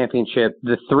Open Championship,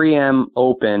 the 3M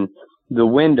Open, the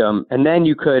Wyndham, and then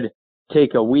you could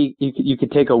take a week. You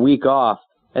could take a week off,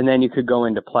 and then you could go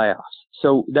into playoffs.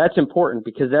 So that's important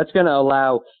because that's going to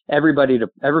allow everybody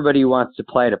who wants to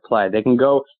play. They can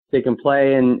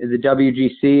play in the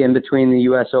WGC in between the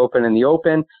U.S. Open and the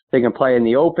Open. They can play in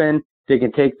the Open. They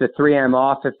can take the 3M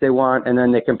off if they want, and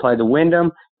then they can play the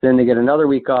Wyndham. Then they get another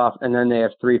week off, and then they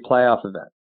have 3 playoff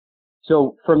events.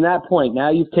 So from that point,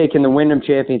 now you've taken the Wyndham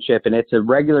Championship, and it's a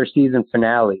regular season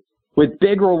finale with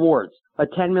big rewards. A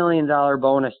 $10 million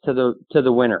bonus to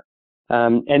the winner.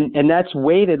 And that's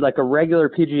weighted like a regular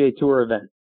PGA Tour event.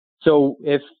 So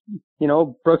if,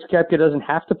 Brooks Koepka doesn't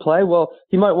have to play, well,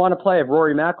 he might want to play if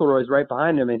Rory McIlroy's right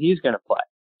behind him and he's going to play.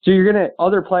 So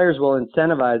other players will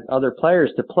incentivize other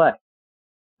players to play.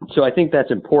 So I think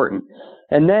that's important.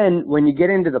 And then when you get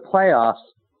into the playoffs,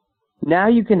 now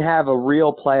you can have a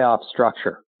real playoff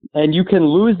structure. And you can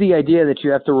lose the idea that you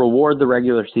have to reward the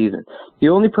regular season. The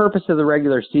only purpose of the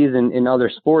regular season in other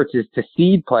sports is to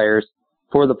seed players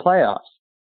for the playoffs.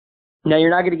 Now, you're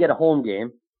not going to get a home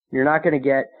game. You're not going to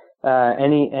get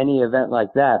any event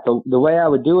like that. But the way I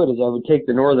would do it is I would take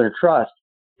the Northern Trust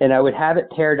and I would have it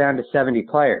pare down to 70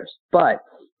 players. But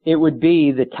it would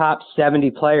be the top 70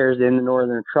 players in the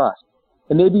Northern Trust.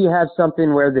 And maybe you have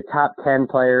something where the top 10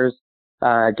 players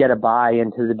get a bye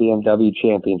into the BMW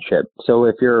Championship. So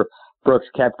if you're Brooks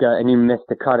Koepka and you missed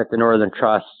the cut at the Northern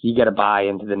Trust, you get a bye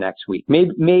into the next week.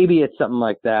 Maybe it's something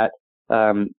like that,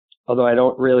 although I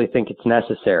don't really think it's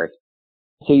necessary.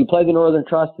 So you play the Northern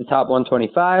Trust, the top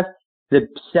 125. The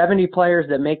 70 players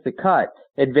that make the cut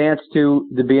advance to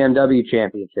the BMW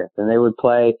Championship, and they would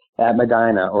play at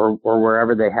Medina or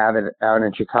wherever they have it out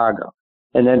in Chicago.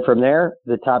 And then from there,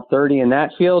 the top 30 in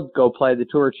that field go play the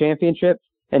Tour Championship.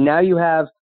 And now you have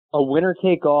a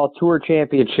winner-take-all Tour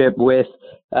Championship with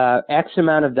X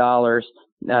amount of dollars,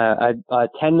 a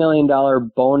 $10 million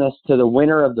bonus to the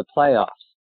winner of the playoffs.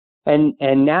 And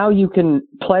now you can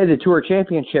play the Tour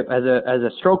Championship as a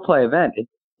stroke play event.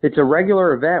 It's a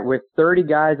regular event with 30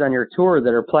 guys on your tour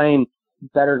that are playing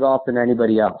better golf than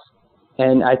anybody else.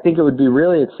 And I think it would be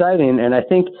really exciting, and I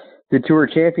think the Tour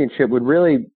Championship would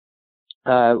really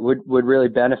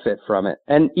benefit from it.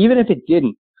 And even if it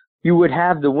didn't, you would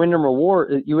have the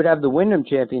Wyndham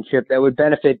Championship that would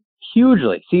benefit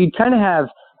hugely. So you'd kind of have,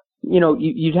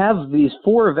 you'd have these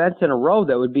 4 events in a row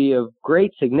that would be of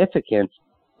great significance.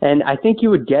 And I think you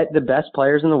would get the best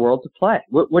players in the world to play.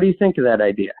 What do you think of that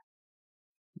idea?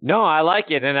 No, I like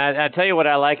it. And I tell you what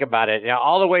I like about it.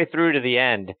 All the way through to the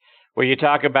end, where you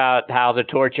talk about how the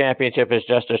Tour Championship is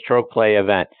just a stroke play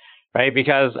event, right?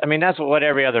 Because, that's what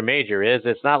every other major is.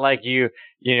 It's not like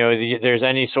there's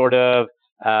any sort of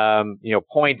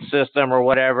point system or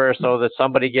whatever, so that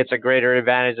somebody gets a greater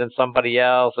advantage than somebody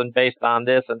else, and based on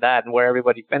this and that, and where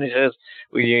everybody finishes,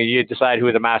 you decide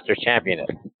who the Masters champion is.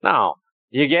 No,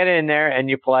 you get in there and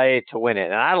you play to win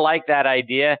it, and I like that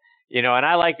idea. And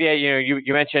I like the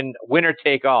you mentioned winner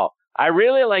take all. I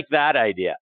really like that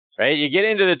idea, right? You get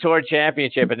into the Tour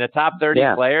Championship, and the top 30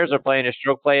 players are playing a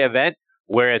stroke play event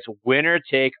where it's winner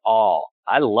take all.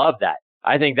 I love that.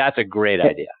 I think that's a great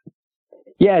idea.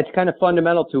 Yeah, it's kind of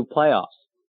fundamental to playoffs.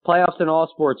 Playoffs in all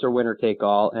sports are winner take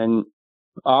all, and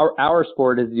our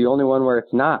sport is the only one where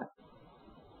it's not.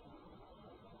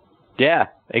 Yeah,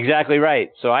 exactly right.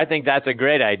 So I think that's a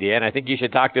great idea, and I think you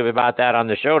should talk to him about that on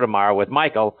the show tomorrow with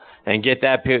Michael and get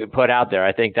that put out there.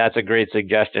 I think that's a great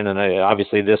suggestion, and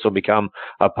obviously this will become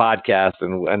a podcast,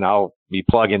 and I'll be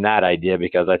plugging that idea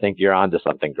because I think you're onto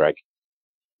something, Greg.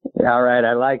 All right,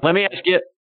 I like it.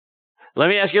 Let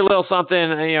me ask you a little something,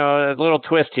 a little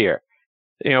twist here.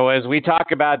 As we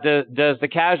talk about, does the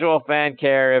casual fan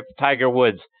care if Tiger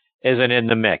Woods isn't in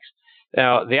the mix?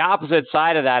 The opposite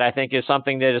side of that, I think, is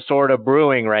something that is sort of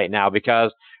brewing right now,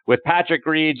 because with Patrick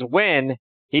Reed's win,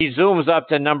 he zooms up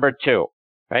to number 2.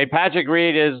 Right? Patrick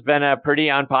Reed has been a pretty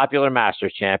unpopular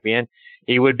Masters champion.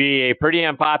 He would be a pretty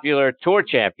unpopular Tour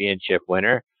Championship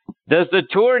winner. Does the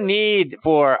Tour need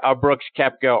for a Brooks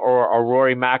Koepka or a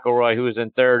Rory McIlroy who's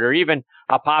in 3rd, or even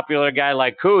a popular guy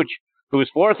like Cooch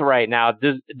who's 4th right now?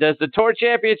 Does the Tour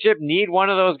Championship need one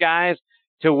of those guys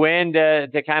to win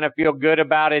to kind of feel good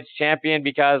about its champion?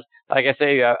 Because, like I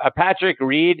say, a Patrick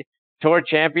Reed Tour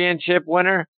Championship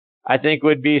winner, I think,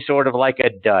 would be sort of like a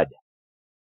dud.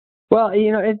 Well,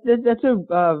 that's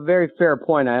a very fair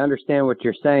point. I understand what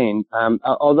you're saying.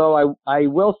 Although I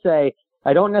will say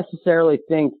I don't necessarily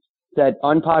think that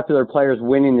unpopular players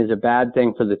winning is a bad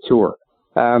thing for the Tour.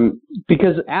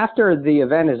 Because after the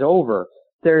event is over,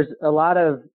 there's a lot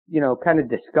of, kind of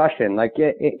discussion. Like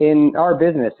in our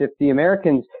business, if the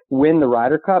Americans win the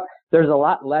Ryder Cup, there's a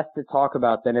lot less to talk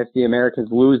about than if the Americans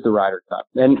lose the Ryder Cup.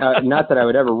 And not that I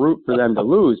would ever root for them to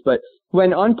lose, but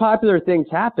when unpopular things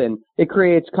happen, it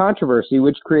creates controversy,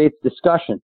 which creates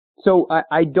discussion. So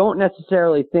I don't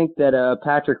necessarily think that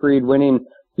Patrick Reed winning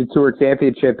the Tour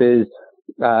Championship is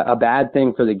a bad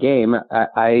thing for the game.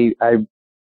 I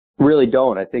really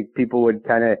don't. I think people would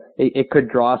it could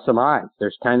draw some eyes.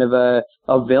 There's kind of a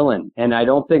villain, and I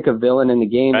don't think a villain in the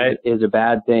game is a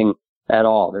bad thing at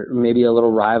all. There may be a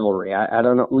little rivalry. I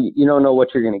don't know. You don't know what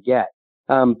you're going to get.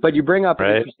 But you bring up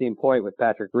an interesting point with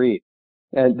Patrick Reed.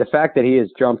 And the fact that he has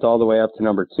jumped all the way up to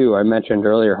number 2. I mentioned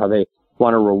earlier how they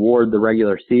want to reward the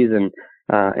regular season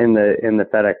in the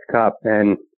FedEx Cup.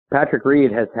 And Patrick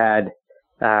Reed has had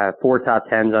 4 top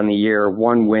 10s on the year,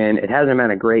 1 win. It hasn't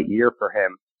been a great year for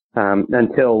him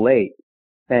until late.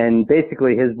 And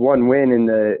basically his 1 win in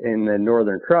the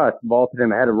Northern Trust vaulted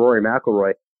him ahead of Rory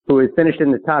McIlroy, who has finished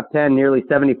in the top 10 nearly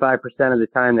 75% of the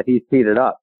time that he's teed it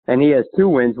up. And he has 2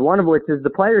 wins, one of which is the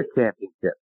Players'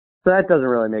 Championship. So that doesn't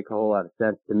really make a whole lot of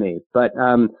sense to me. But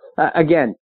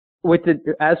again,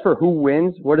 as for who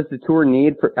wins, what does the Tour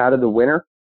need out of the winner?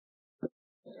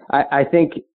 I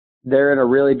think they're in a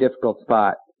really difficult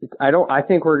spot. I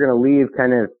think we're going to leave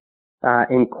kind of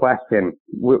in question.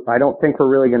 I don't think we're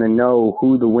really going to know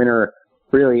who the winner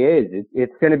really is.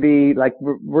 It's going to be like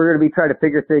we're going to be trying to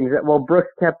figure things out. Well, Brooks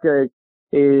Koepka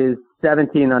is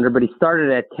 17 under, but he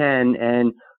started at 10,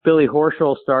 and Billy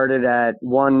Horschel started at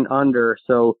 1 under,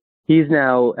 so he's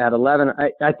now at 11.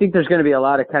 I think there's going to be a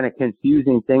lot of kind of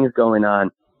confusing things going on.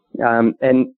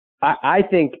 And I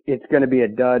think it's going to be a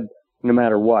dud no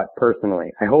matter what,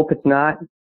 personally. I hope it's not.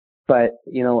 But,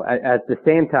 at the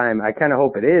same time, I kind of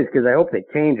hope it is, because I hope they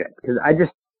change it. Because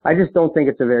I just don't think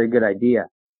it's a very good idea.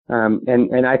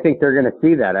 And I think they're going to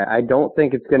see that. I don't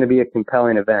think it's going to be a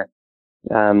compelling event.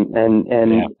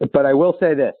 But I will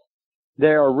say this. They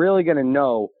are really going to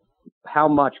know how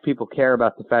much people care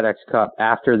about the FedEx Cup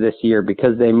after this year,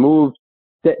 because they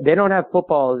don't have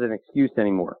football as an excuse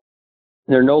anymore.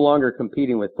 They're no longer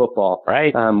competing with football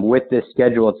with this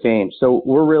schedule change. So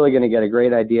we're really going to get a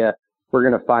great idea. We're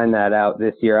going to find that out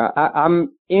this year.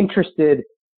 I'm interested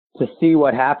to see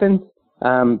what happens,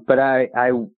 but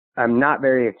I'm not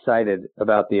very excited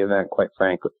about the event, quite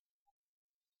frankly.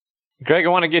 Greg, I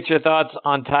want to get your thoughts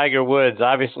on Tiger Woods.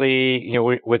 Obviously,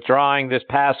 withdrawing this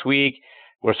past week,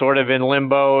 we're sort of in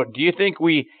limbo. Do you think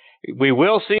we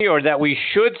will see, or that we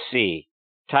should see,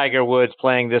 Tiger Woods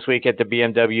playing this week at the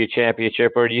BMW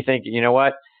Championship? Or do you think,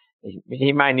 what,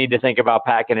 he might need to think about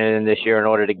packing it in this year in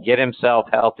order to get himself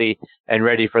healthy and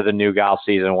ready for the new golf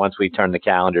season once we turn the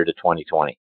calendar to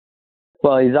 2020?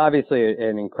 Well, he's obviously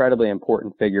an incredibly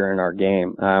important figure in our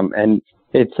game. And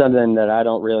it's something that I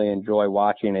don't really enjoy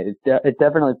watching. It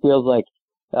definitely feels like,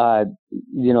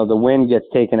 the wind gets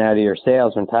taken out of your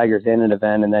sails when Tiger's in an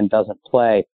event and then doesn't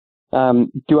play.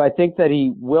 Do I think that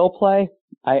he will play?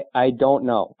 I don't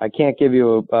know. I can't give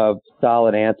you a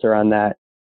solid answer on that.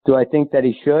 Do I think that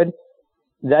he should?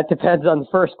 That depends on the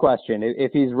first question.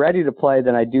 If he's ready to play,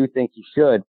 then I do think he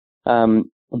should.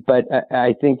 But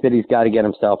I think that he's got to get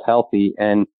himself healthy.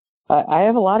 And I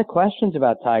have a lot of questions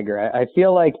about Tiger. I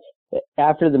feel like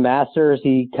after the Masters,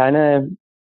 he kind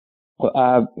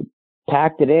of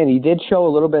packed it in. He did show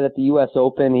a little bit at the U.S.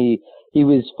 Open. He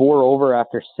was 4 over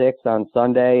after 6 on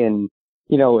Sunday. And,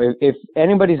 if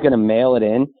anybody's going to mail it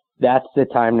in, that's the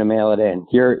time to mail it in.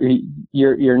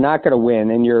 You're not going to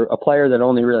win, and you're a player that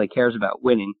only really cares about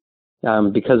winning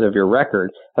because of your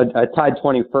record. A tied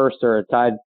 21st or a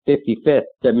tied 55th,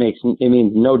 it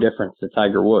means no difference to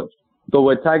Tiger Woods. But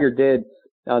what Tiger did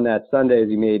on that Sunday is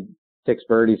he made 6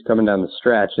 birdies coming down the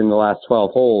stretch in the last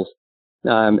 12 holes,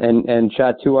 and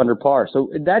shot 2 under par. So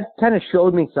that kind of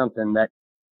showed me something, that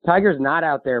Tiger's not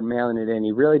out there mailing it in.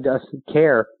 He really doesn't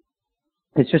care.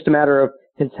 It's just a matter of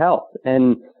his health.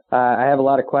 And I have a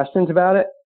lot of questions about it.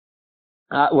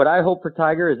 What I hope for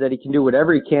Tiger is that he can do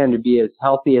whatever he can to be as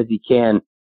healthy as he can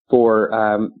for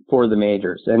the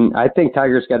majors. And I think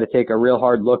Tiger's got to take a real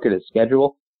hard look at his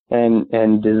schedule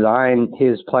and design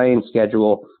his playing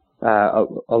schedule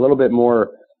a little bit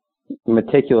more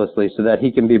meticulously so that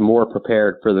he can be more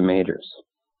prepared for the majors.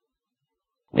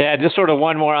 Yeah, just sort of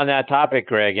one more on that topic,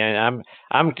 Greg. And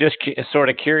I'm just sort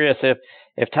of curious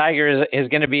if Tiger is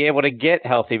going to be able to get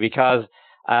healthy because,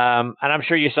 and I'm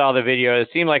sure you saw the video. It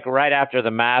seemed like right after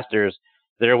the Masters,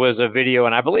 there was a video,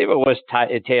 and I believe it was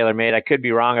tailor-made. I could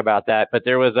be wrong about that, but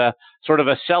there was a sort of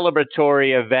a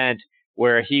celebratory event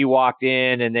where he walked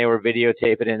in and they were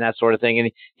videotaping it and that sort of thing.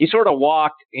 And he sort of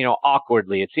walked,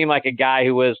 awkwardly. It seemed like a guy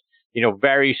who was,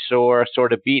 very sore,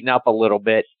 sort of beaten up a little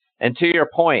bit. And to your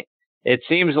point, it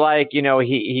seems like,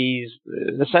 he's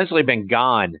essentially been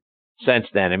gone since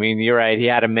then. I mean, you're right. He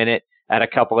had a minute at a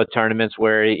couple of tournaments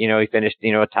where, he finished,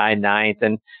 tied 9th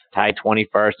and tied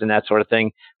 21st and that sort of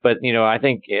thing. But, I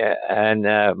think,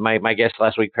 my guest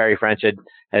last week, Perry French,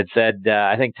 had said,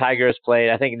 I think Tiger has played,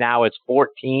 I think now it's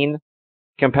 14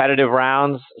 competitive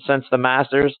rounds since the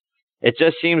Masters. It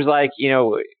just seems like,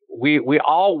 we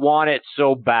all want it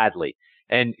so badly.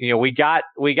 And, we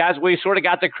sort of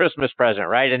got the Christmas present,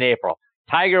 right, in April.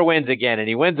 Tiger wins again, and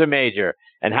he wins a major,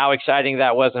 and how exciting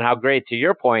that was and how great, to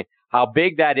your point, how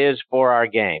big that is for our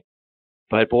game.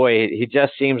 But, boy, he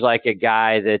just seems like a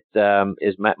guy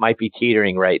that might be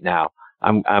teetering right now.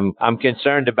 I'm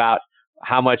concerned about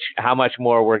how much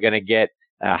more we're going to get,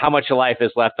 how much life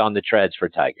is left on the treads for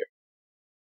Tiger.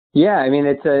 Yeah, I mean,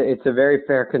 it's a very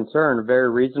fair concern, a very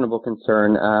reasonable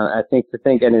concern. I think to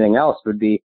think anything else would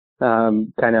be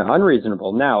kind of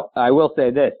unreasonable. Now, I will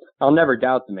say this: I'll never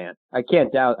doubt the man. I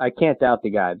can't doubt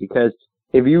the guy, because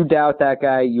if you doubt that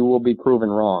guy, you will be proven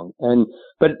wrong.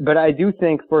 But I do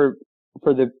think for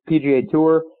the PGA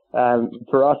Tour,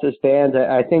 for us as fans,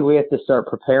 I think we have to start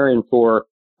preparing for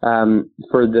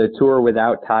the tour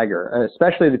without Tiger,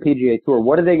 especially the PGA Tour.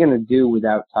 What are they going to do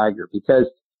without Tiger? Because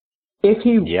if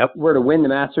he were to win the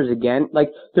Masters again,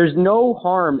 there's no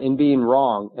harm in being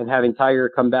wrong and having Tiger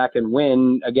come back and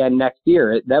win again next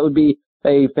year. That would be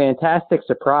a fantastic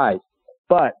surprise.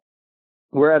 But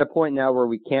we're at a point now where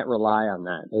we can't rely on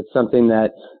that. It's something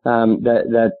that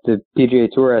that the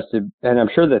PGA Tour has to, and I'm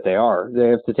sure that they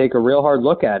have to take a real hard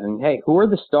look at. And hey, who are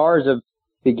the stars of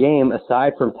the game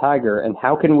aside from Tiger, and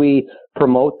how can we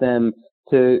promote them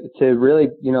to really,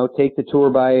 take the tour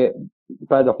by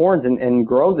the horns and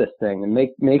grow this thing and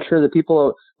make sure that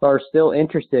people are still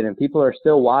interested and people are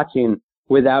still watching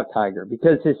without Tiger,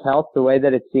 because his health, the way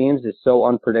that it seems, is so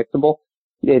unpredictable.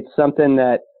 It's something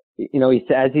that,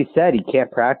 as he said, he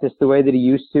can't practice the way that he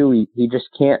used to. He just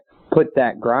can't put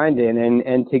that grind in,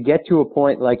 and to get to a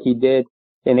point like he did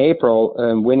in April,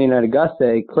 winning at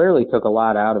Augusta, it clearly took a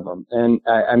lot out of him. And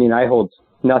I hold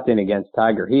nothing against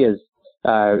Tiger. He is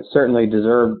certainly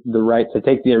deserved the right to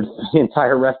take the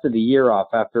entire rest of the year off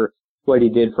after what he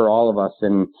did for all of us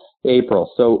in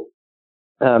April. So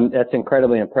that's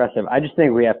incredibly impressive. I just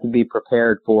think we have to be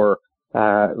prepared for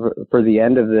the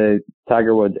end of the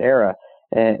Tiger Woods era,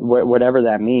 and whatever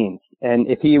that means. And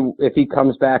if he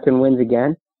comes back and wins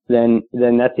again, then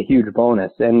that's a huge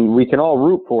bonus, and we can all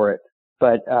root for it.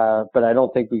 But I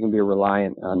don't think we can be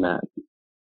reliant on that.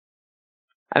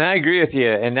 And I agree with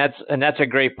you, and that's a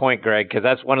great point, Greg, because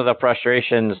that's one of the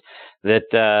frustrations that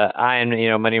I and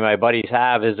many of my buddies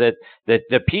have, is that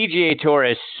the PGA Tour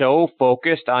is so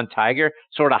focused on Tiger,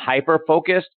 sort of hyper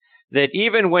focused, that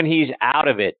even when he's out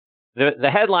of it,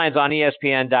 the headlines on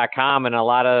ESPN.com and a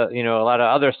lot of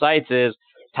other sites is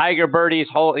Tiger birdies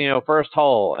hole, first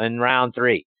hole in round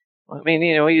 3. I mean,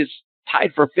 he's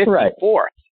tied for 54th. Right.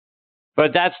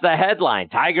 But that's the headline.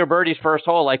 Tiger birdie's first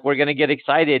hole, like we're going to get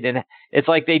excited. And it's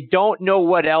like they don't know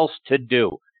what else to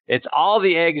do. It's all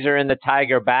the eggs are in the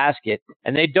Tiger basket,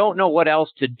 and they don't know what else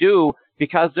to do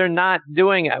because they're not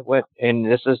doing it. And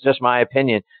this is just my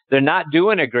opinion. They're not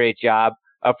doing a great job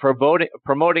of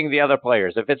promoting the other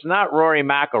players. If it's not Rory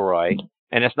McIlroy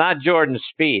and it's not Jordan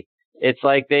Spieth, it's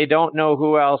like they don't know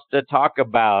who else to talk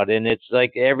about. And it's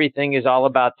like everything is all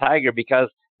about Tiger because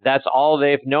that's all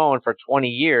they've known for 20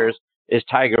 years. Is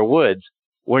Tiger Woods.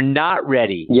 We're not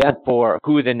ready for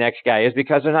who the next guy is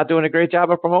because they're not doing a great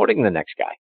job of promoting the next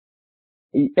guy.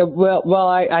 Well,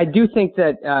 I do think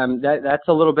that that's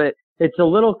a little bit. It's a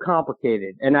little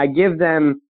complicated, and I give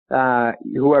them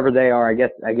whoever they are. I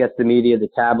guess the media, the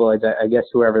tabloids. I guess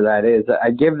whoever that is.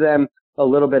 I give them a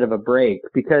little bit of a break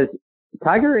because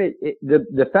Tiger.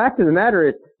 The fact of the matter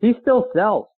is he still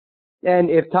sells. And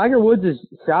if Tiger Woods is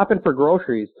shopping for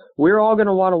groceries, we're all going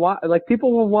to want to watch. Like,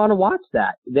 people will want to watch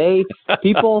that.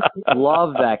 People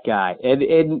love that guy.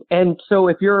 And so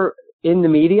if you're in the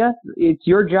media, it's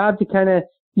your job to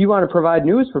you want to provide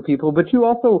news for people, but you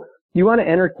want to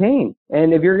entertain.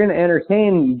 And if you're going to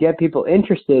entertain, you get people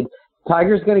interested.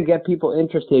 Tiger's going to get people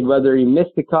interested, whether he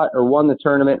missed the cut or won the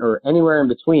tournament or anywhere in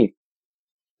between.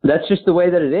 That's just the way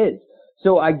that it is.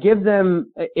 So I give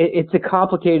them, it's a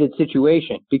complicated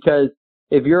situation, because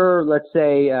if you're, let's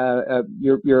say,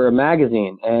 you're a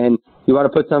magazine and you want to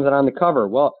put something on the cover,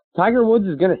 well, Tiger Woods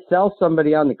is going to sell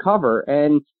somebody on the cover,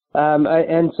 and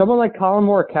someone like Colin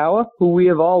Morikawa, who we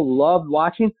have all loved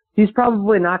watching, he's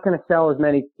probably not going to sell as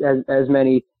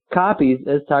many copies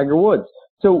as Tiger Woods.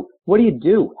 So what do you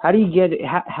do? How you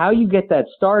get that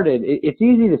started? It's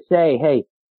easy to say, hey,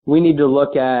 we need to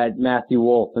look at Matthew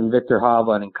Wolff and Victor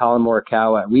Hovland and Colin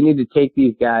Morikawa. We need to take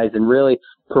these guys and really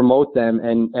promote them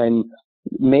and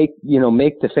make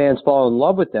the fans fall in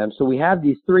love with them. So we have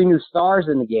these 3 new stars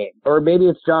in the game, or maybe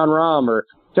it's John Rahm or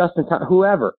Justin,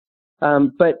 whoever.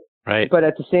 But at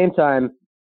the same time,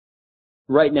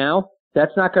 right now,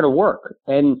 that's not going to work.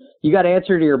 And you got to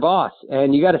answer to your boss,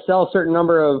 and you got to sell a certain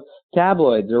number of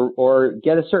tabloids or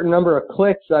get a certain number of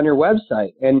clicks on your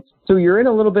website. And so you're in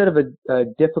a little bit of a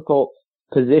difficult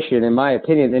position, in my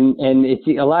opinion. And it's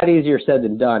a lot easier said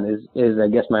than done is I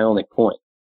guess my only point.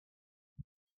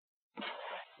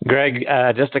 Greg,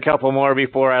 just a couple more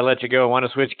before I let you go. I want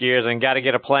to switch gears and got to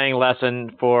get a playing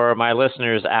lesson for my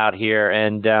listeners out here.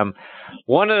 And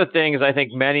one of the things I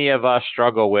think many of us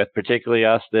struggle with, particularly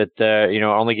us that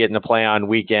only getting to play on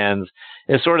weekends,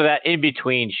 is sort of that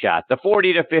in-between shot, the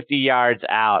 40 to 50 yards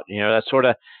out. That's sort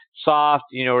of soft,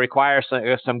 requires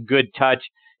some good touch.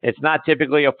 It's not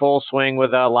typically a full swing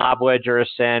with a lob wedge or a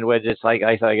sand wedge. It's like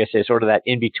I say, sort of that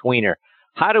in-betweener.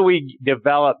 How do we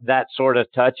develop that sort of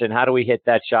touch, and how do we hit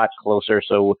that shot closer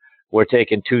so we're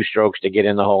taking 2 strokes to get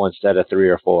in the hole instead of 3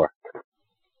 or 4?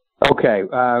 Okay,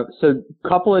 so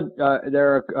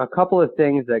there are a couple of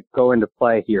things that go into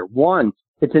play here. One,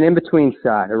 it's an in-between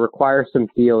shot. It requires some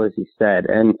feel, as you said,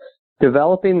 and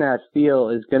developing that feel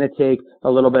is going to take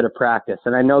a little bit of practice.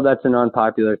 And I know that's an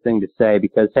unpopular thing to say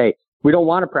because, hey, we don't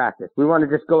want to practice. We want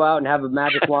to just go out and have a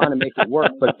magic wand and make it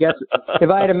work. But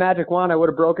if I had a magic wand, I would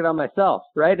have broken it on myself,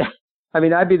 right? I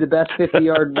mean, I'd be the best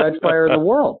 50-yard wedge player in the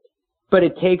world. But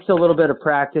it takes a little bit of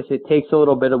practice. It takes a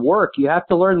little bit of work. You have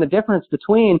to learn the difference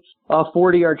between a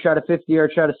 40-yard shot, a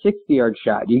 50-yard shot, a 60-yard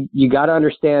shot. You got to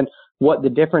understand what the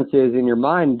difference is in your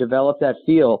mind and develop that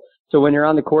feel. So when you're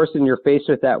on the course and you're faced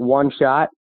with that one shot,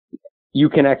 you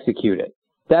can execute it.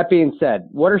 That being said,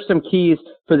 what are some keys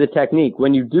for the technique?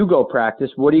 When you do go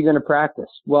practice, what are you going to practice?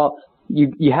 Well,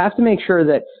 you have to make sure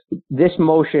that this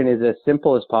motion is as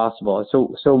simple as possible.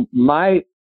 So my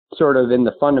sort of in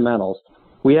the fundamentals,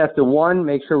 we have to, 1,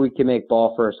 make sure we can make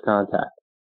ball first contact.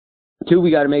 2,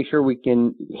 we got to make sure we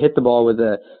can hit the ball with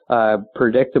a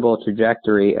predictable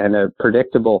trajectory and a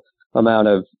predictable amount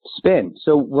of spin.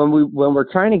 So when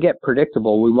we're trying to get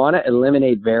predictable, we want to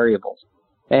eliminate variables.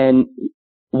 And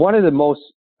one of the most,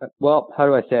 how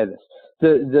do I say this?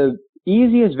 The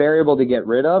easiest variable to get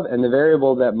rid of, and the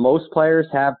variable that most players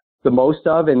have the most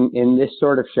of in this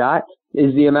sort of shot,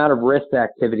 is the amount of wrist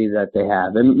activity that they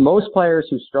have. And most players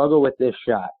who struggle with this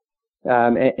shot,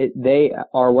 they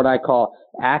are what I call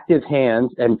active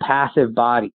hands and passive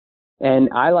body. And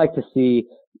I like to see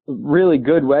really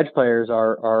good wedge players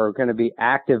are going to be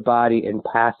active body and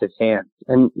passive hands.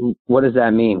 And what does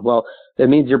that mean? Well, that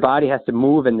means your body has to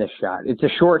move in this shot. It's a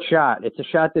short shot. It's a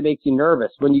shot that makes you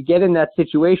nervous. When you get in that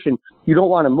situation, you don't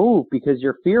want to move because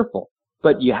you're fearful,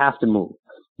 but you have to move.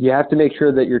 You have to make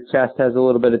sure that your chest has a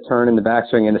little bit of turn in the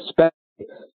backswing, and especially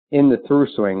in the through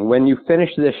swing. When you finish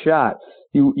this shot,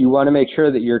 you want to make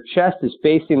sure that your chest is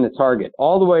facing the target,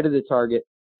 all the way to the target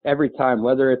every time,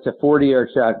 whether it's a 40-yard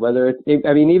shot,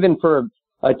 even for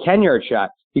a 10-yard shot,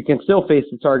 you can still face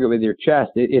the target with your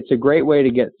chest. It's a great way to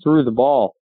get through the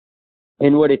ball.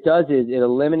 And what it does is it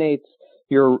eliminates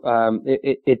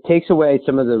it takes away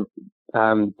some of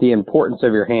the importance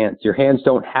of your hands. Your hands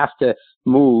don't have to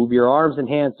move. Your arms and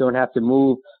hands don't have to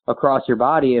move across your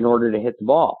body in order to hit the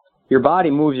ball. Your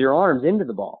body moves your arms into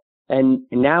the ball, and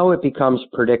now it becomes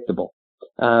predictable.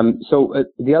 So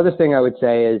the other thing I would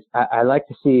say is I like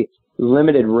to see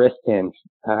limited wrist hinge.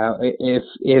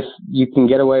 If you can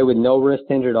get away with no wrist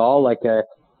hinge at all, like a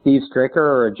Steve Stricker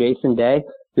or a Jason Day,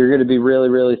 you're going to be really,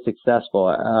 really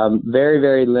successful. Very,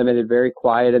 very limited, very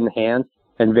quiet in the hands,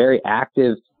 and very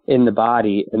active in the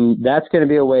body. And that's going to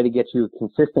be a way to get you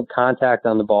consistent contact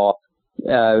on the ball,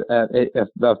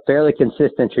 a fairly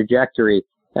consistent trajectory,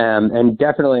 and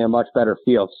definitely a much better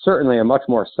feel. Certainly a much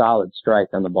more solid strike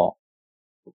on the ball.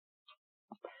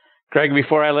 Greg,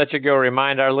 before I let you go,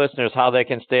 remind our listeners how they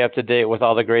can stay up to date with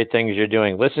all the great things you're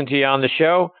doing. Listen to you on the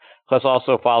show, plus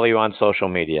also follow you on social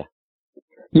media.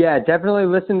 Yeah, definitely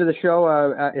listen to the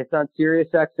show. It's on Sirius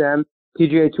XM,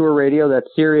 PGA Tour Radio. That's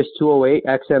Sirius 208,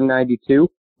 XM 92.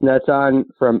 And that's on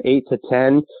from 8 to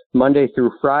 10, Monday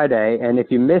through Friday. And if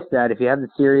you miss that, if you have the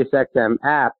Sirius XM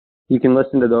app, you can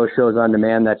listen to those shows on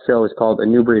demand. That show is called A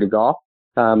New Breed of Golf.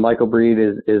 Michael Breed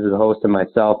is the host, and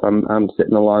myself, I'm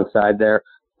sitting alongside there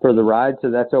for the ride.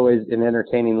 So that's always an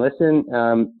entertaining listen.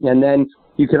 And then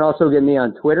you can also get me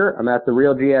on Twitter. I'm at The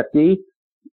Real GFD.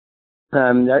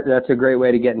 That's a great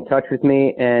way to get in touch with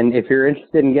me. And if you're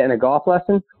interested in getting a golf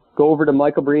lesson, go over to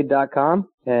michaelbreed.com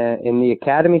in the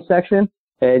Academy section,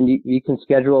 and you can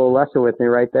schedule a lesson with me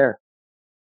right there.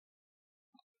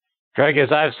 Greg,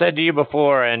 as I've said to you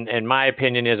before, and my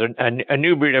opinion is a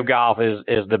new breed of golf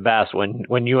is the best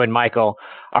when you and Michael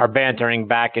are bantering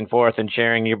back and forth and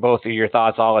sharing both of your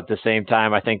thoughts all at the same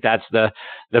time. I think that's the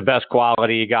best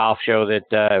quality golf show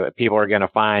that people are going to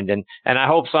find. And I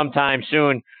hope sometime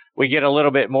soon we get a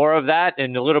little bit more of that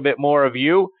and a little bit more of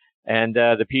you. And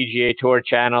the PGA Tour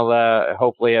channel,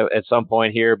 hopefully at some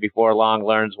point here before long,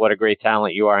 learns what a great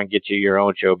talent you are and get you your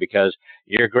own show, because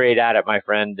you're great at it, my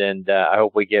friend. And I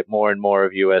hope we get more and more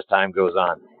of you as time goes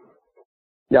on.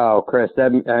 Oh, Chris,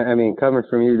 coming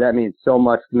from you, that means so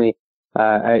much to me.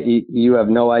 You have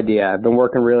no idea. I've been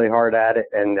working really hard at it,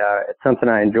 and it's something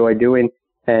I enjoy doing.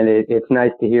 And it's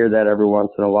nice to hear that every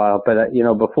once in a while. But,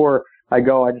 before I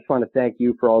go, I just want to thank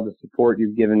you for all the support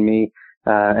you've given me.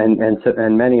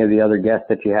 And many of the other guests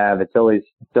that you have. It's always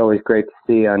great to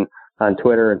see on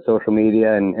Twitter and social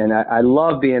media, and I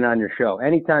love being on your show.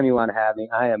 Anytime you want to have me,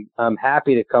 I'm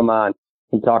happy to come on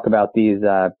and talk about these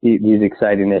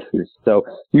exciting issues. So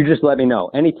you just let me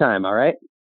know anytime. All right.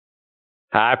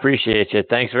 I appreciate you.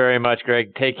 Thanks very much,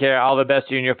 Greg. Take care. All the best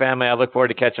to you and your family. I look forward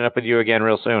to catching up with you again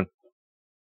real soon.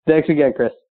 Thanks again,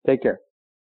 Chris. Take care.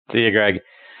 See you, Greg.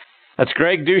 That's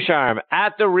Greg Ducharme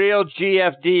at The Real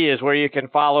GFD is where you can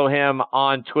follow him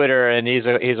on Twitter, and he's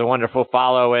a wonderful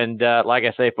follow. And like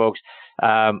I say, folks,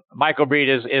 Michael Breed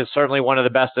is certainly one of the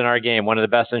best in our game, one of the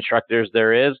best instructors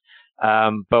there is.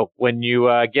 But when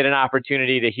you get an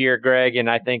opportunity to hear Greg, and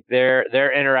I think their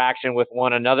interaction with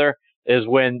one another is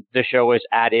when the show is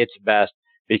at its best,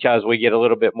 because we get a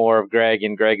little bit more of Greg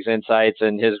and Greg's insights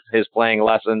and his playing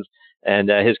lessons and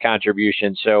his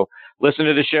contribution. So listen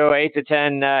to the show 8 to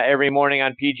 10 every morning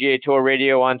on PGA Tour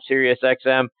Radio on Sirius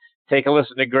XM. Take a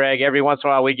listen to Greg. Every once in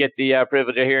a while, we get the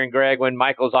privilege of hearing Greg when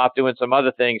Michael's off doing some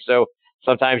other things. So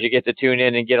sometimes you get to tune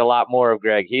in and get a lot more of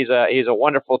Greg. He's a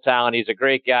wonderful talent. He's a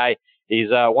great guy. He's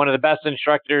one of the best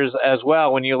instructors as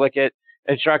well. When you look at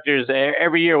instructors,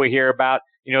 every year we hear about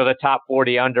the top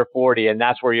 40 under 40, and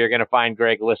that's where you're going to find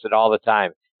Greg listed all the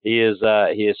time. He is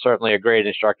certainly a great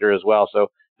instructor as well. So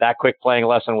that quick playing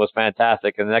lesson was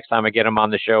fantastic. And the next time I get him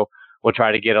on the show, we'll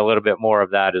try to get a little bit more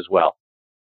of that as well.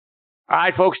 All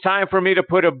right, folks, time for me to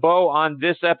put a bow on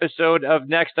this episode of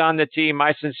Next on the Tee.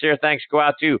 My sincere thanks go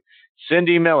out to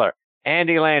Cindy Miller,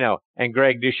 Andy Lano, and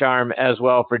Greg Ducharme as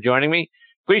well for joining me.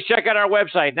 Please check out our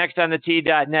website,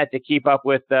 nextonthetee.net, to keep up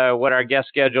with what our guest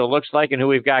schedule looks like and who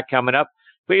we've got coming up.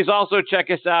 Please also check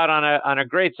us out on a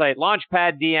great site,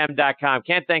 launchpaddm.com.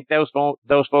 Can't thank those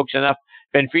folks enough.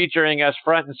 Been featuring us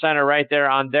front and center right there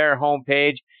on their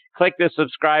homepage. Click the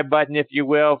subscribe button, if you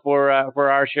will, for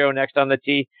our show Next on the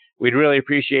Tee. We'd really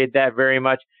appreciate that very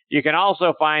much. You can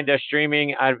also find us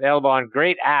streaming available on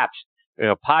great apps.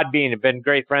 Podbean have been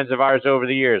great friends of ours over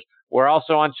the years. We're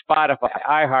also on Spotify,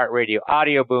 iHeartRadio,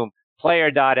 AudioBoom,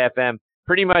 Player.fm.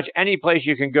 Pretty much any place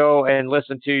you can go and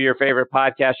listen to your favorite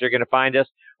podcast, you're going to find us.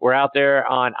 We're out there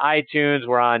on iTunes.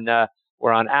 We're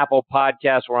on Apple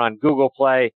Podcasts. We're on Google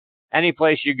Play. Any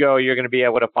place you go, you're going to be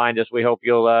able to find us. We hope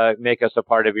you'll make us a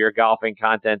part of your golfing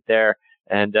content there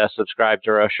and subscribe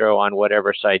to our show on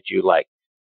whatever site you like.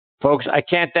 Folks, I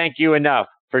can't thank you enough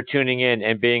for tuning in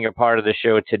and being a part of the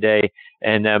show today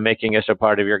and making us a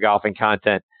part of your golfing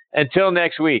content. Until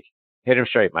next week, hit 'em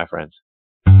straight, my friends.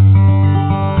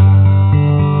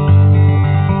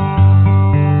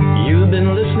 You've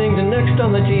been listening to Next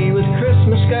on the Tee with Chris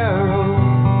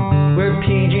Mascaro, where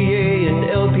PGA and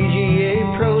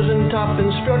LPGA pros and top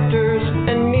instructors